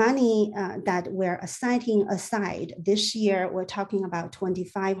 the money that we're setting aside this year, we're talking about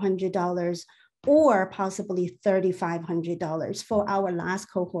 $2,500 or possibly $3,500 for our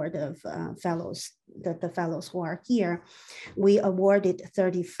last cohort of fellows, the fellows who are here. We awarded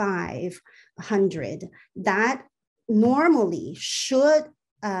 $3,500. That normally should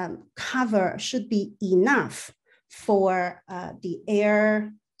should be enough for the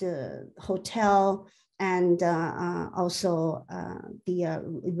air, the hotel, and also the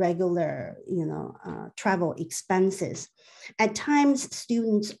regular, travel expenses. At times,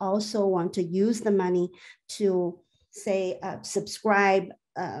 students also want to use the money to, say, subscribe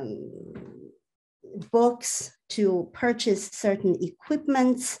books, to purchase certain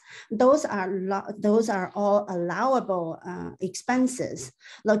equipments. Those are all allowable expenses.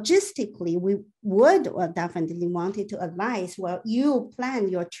 Logistically, we would definitely wanted to advise, well, you plan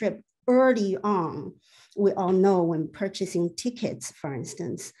your trip early on. We all know when purchasing tickets, for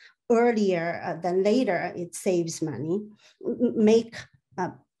instance, earlier than later, it saves money. Make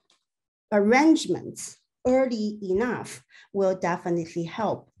arrangements early enough will definitely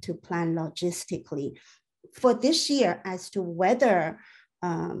help to plan logistically. For this year, as to whether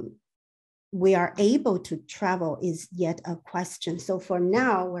we are able to travel is yet a question. So for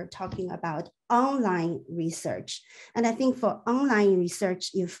now, we're talking about online research. And I think for online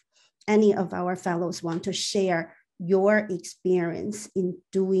research, if any of our fellows want to share your experience in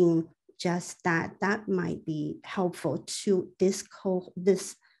doing just that, that might be helpful to this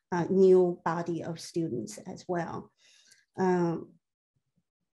new body of students as well.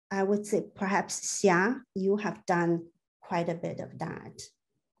 I would say perhaps Xia, you have done quite a bit of that.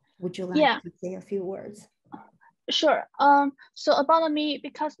 Would you like to say a few words? Sure. So about me,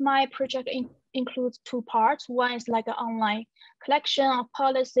 because my project includes two parts. One is like an online collection of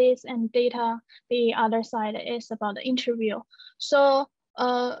policies and data. The other side is about the interview. So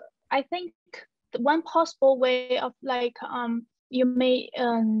I think one possible way of like you may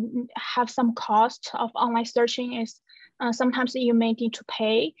have some cost of online searching is sometimes you may need to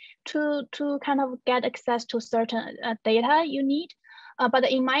pay to kind of get access to certain data you need. But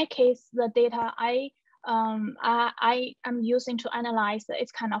in my case, the data I am using to analyze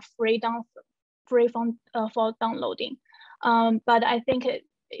it's kind of free for downloading. But I think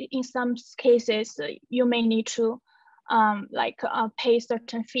in some cases you may need to pay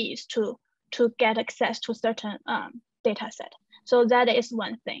certain fees to get access to certain data set. So that is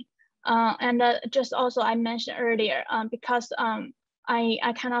one thing. And just also I mentioned earlier, because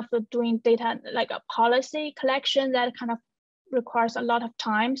I kind of doing data like a policy collection that kind of requires a lot of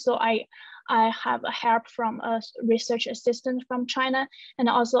time. So I have a help from a research assistant from China, and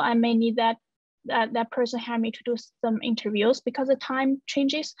also I may need that person help me to do some interviews because the time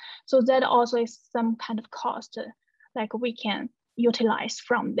changes. So that also is some kind of cost like we can utilize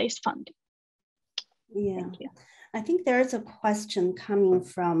from this fund. Yeah. Thank you. I think there is a question coming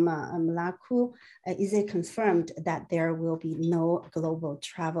from Laku. Is it confirmed that there will be no global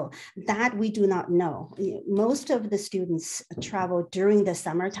travel? That we do not know. Most of the students travel during the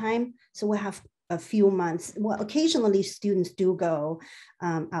summertime, so we have a few months. Well, occasionally students do go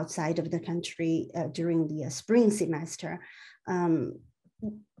outside of the country during the spring semester.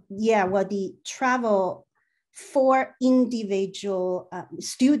 Yeah, well, the travel for individual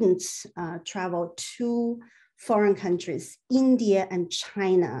students travel to foreign countries, India and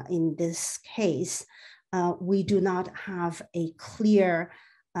China in this case, we do not have a clear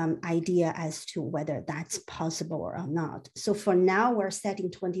idea as to whether that's possible or not. So for now, we're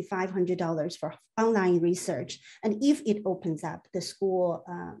setting $2,500 for online research. And if it opens up, the school,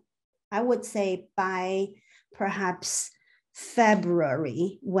 I would say by perhaps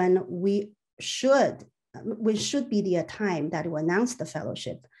February, when we should be the time that we announce the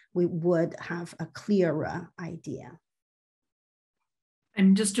fellowship, we would have a clearer idea.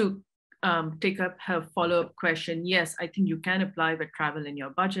 And just to take up her follow-up question, yes, I think you can apply with travel in your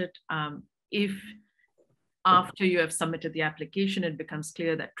budget. If after you have submitted the application, it becomes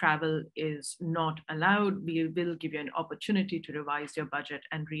clear that travel is not allowed, we will give you an opportunity to revise your budget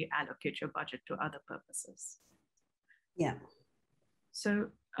and reallocate your budget to other purposes. Yeah.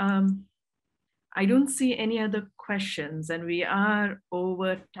 So I don't see any other questions, and we are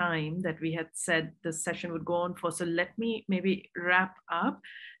over time that we had said the session would go on for. So let me maybe wrap up.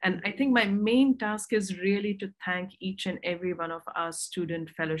 And I think my main task is really to thank each and every one of our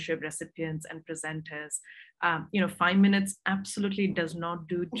student fellowship recipients and presenters. 5 minutes absolutely does not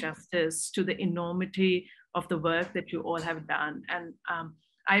do justice to the enormity of the work that you all have done. And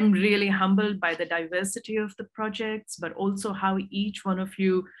I'm really humbled by the diversity of the projects, but also how each one of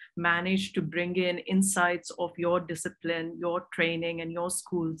you managed to bring in insights of your discipline, your training, and your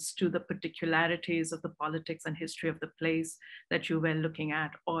schools to the particularities of the politics and history of the place that you were looking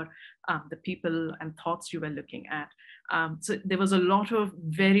at, or the people and thoughts you were looking at. So there was a lot of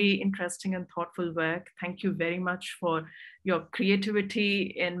very interesting and thoughtful work. Thank you very much for your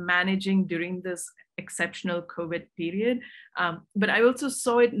creativity in managing during this exceptional COVID period. But I also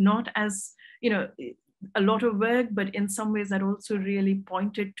saw it not as, a lot of work, but in some ways that also really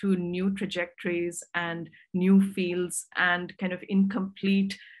pointed to new trajectories and new fields and kind of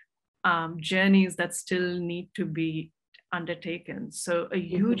incomplete journeys that still need to be undertaken. So a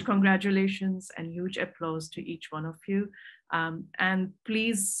huge congratulations and huge applause to each one of you. And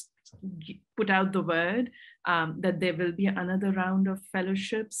please put out the word that there will be another round of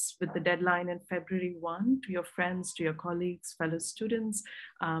fellowships with the deadline in February 1 to your friends, to your colleagues, fellow students,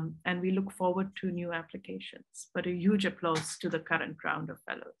 and we look forward to new applications. But a huge applause to the current round of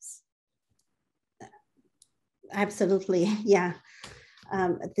fellows. Absolutely, yeah.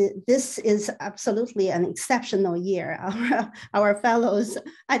 This is absolutely an exceptional year. Our fellows,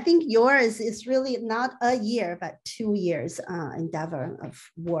 I think yours is really not a year, but 2 years endeavor of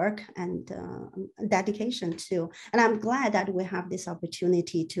work and dedication too. And I'm glad that we have this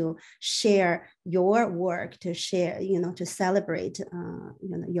opportunity to share your work, to share, to celebrate,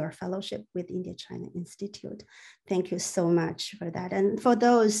 your fellowship with India-China Institute. Thank you so much for that. And for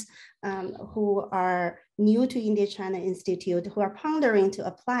those who are new to India-China Institute, who are pondering to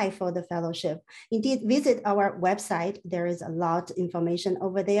apply for the fellowship, indeed visit our website. There is a lot of information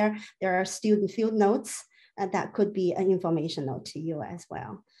over there. There are student field notes that could be an information note to you as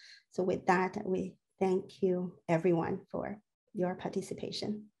well. So with that, we thank you everyone for your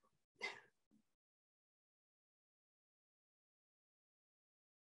participation.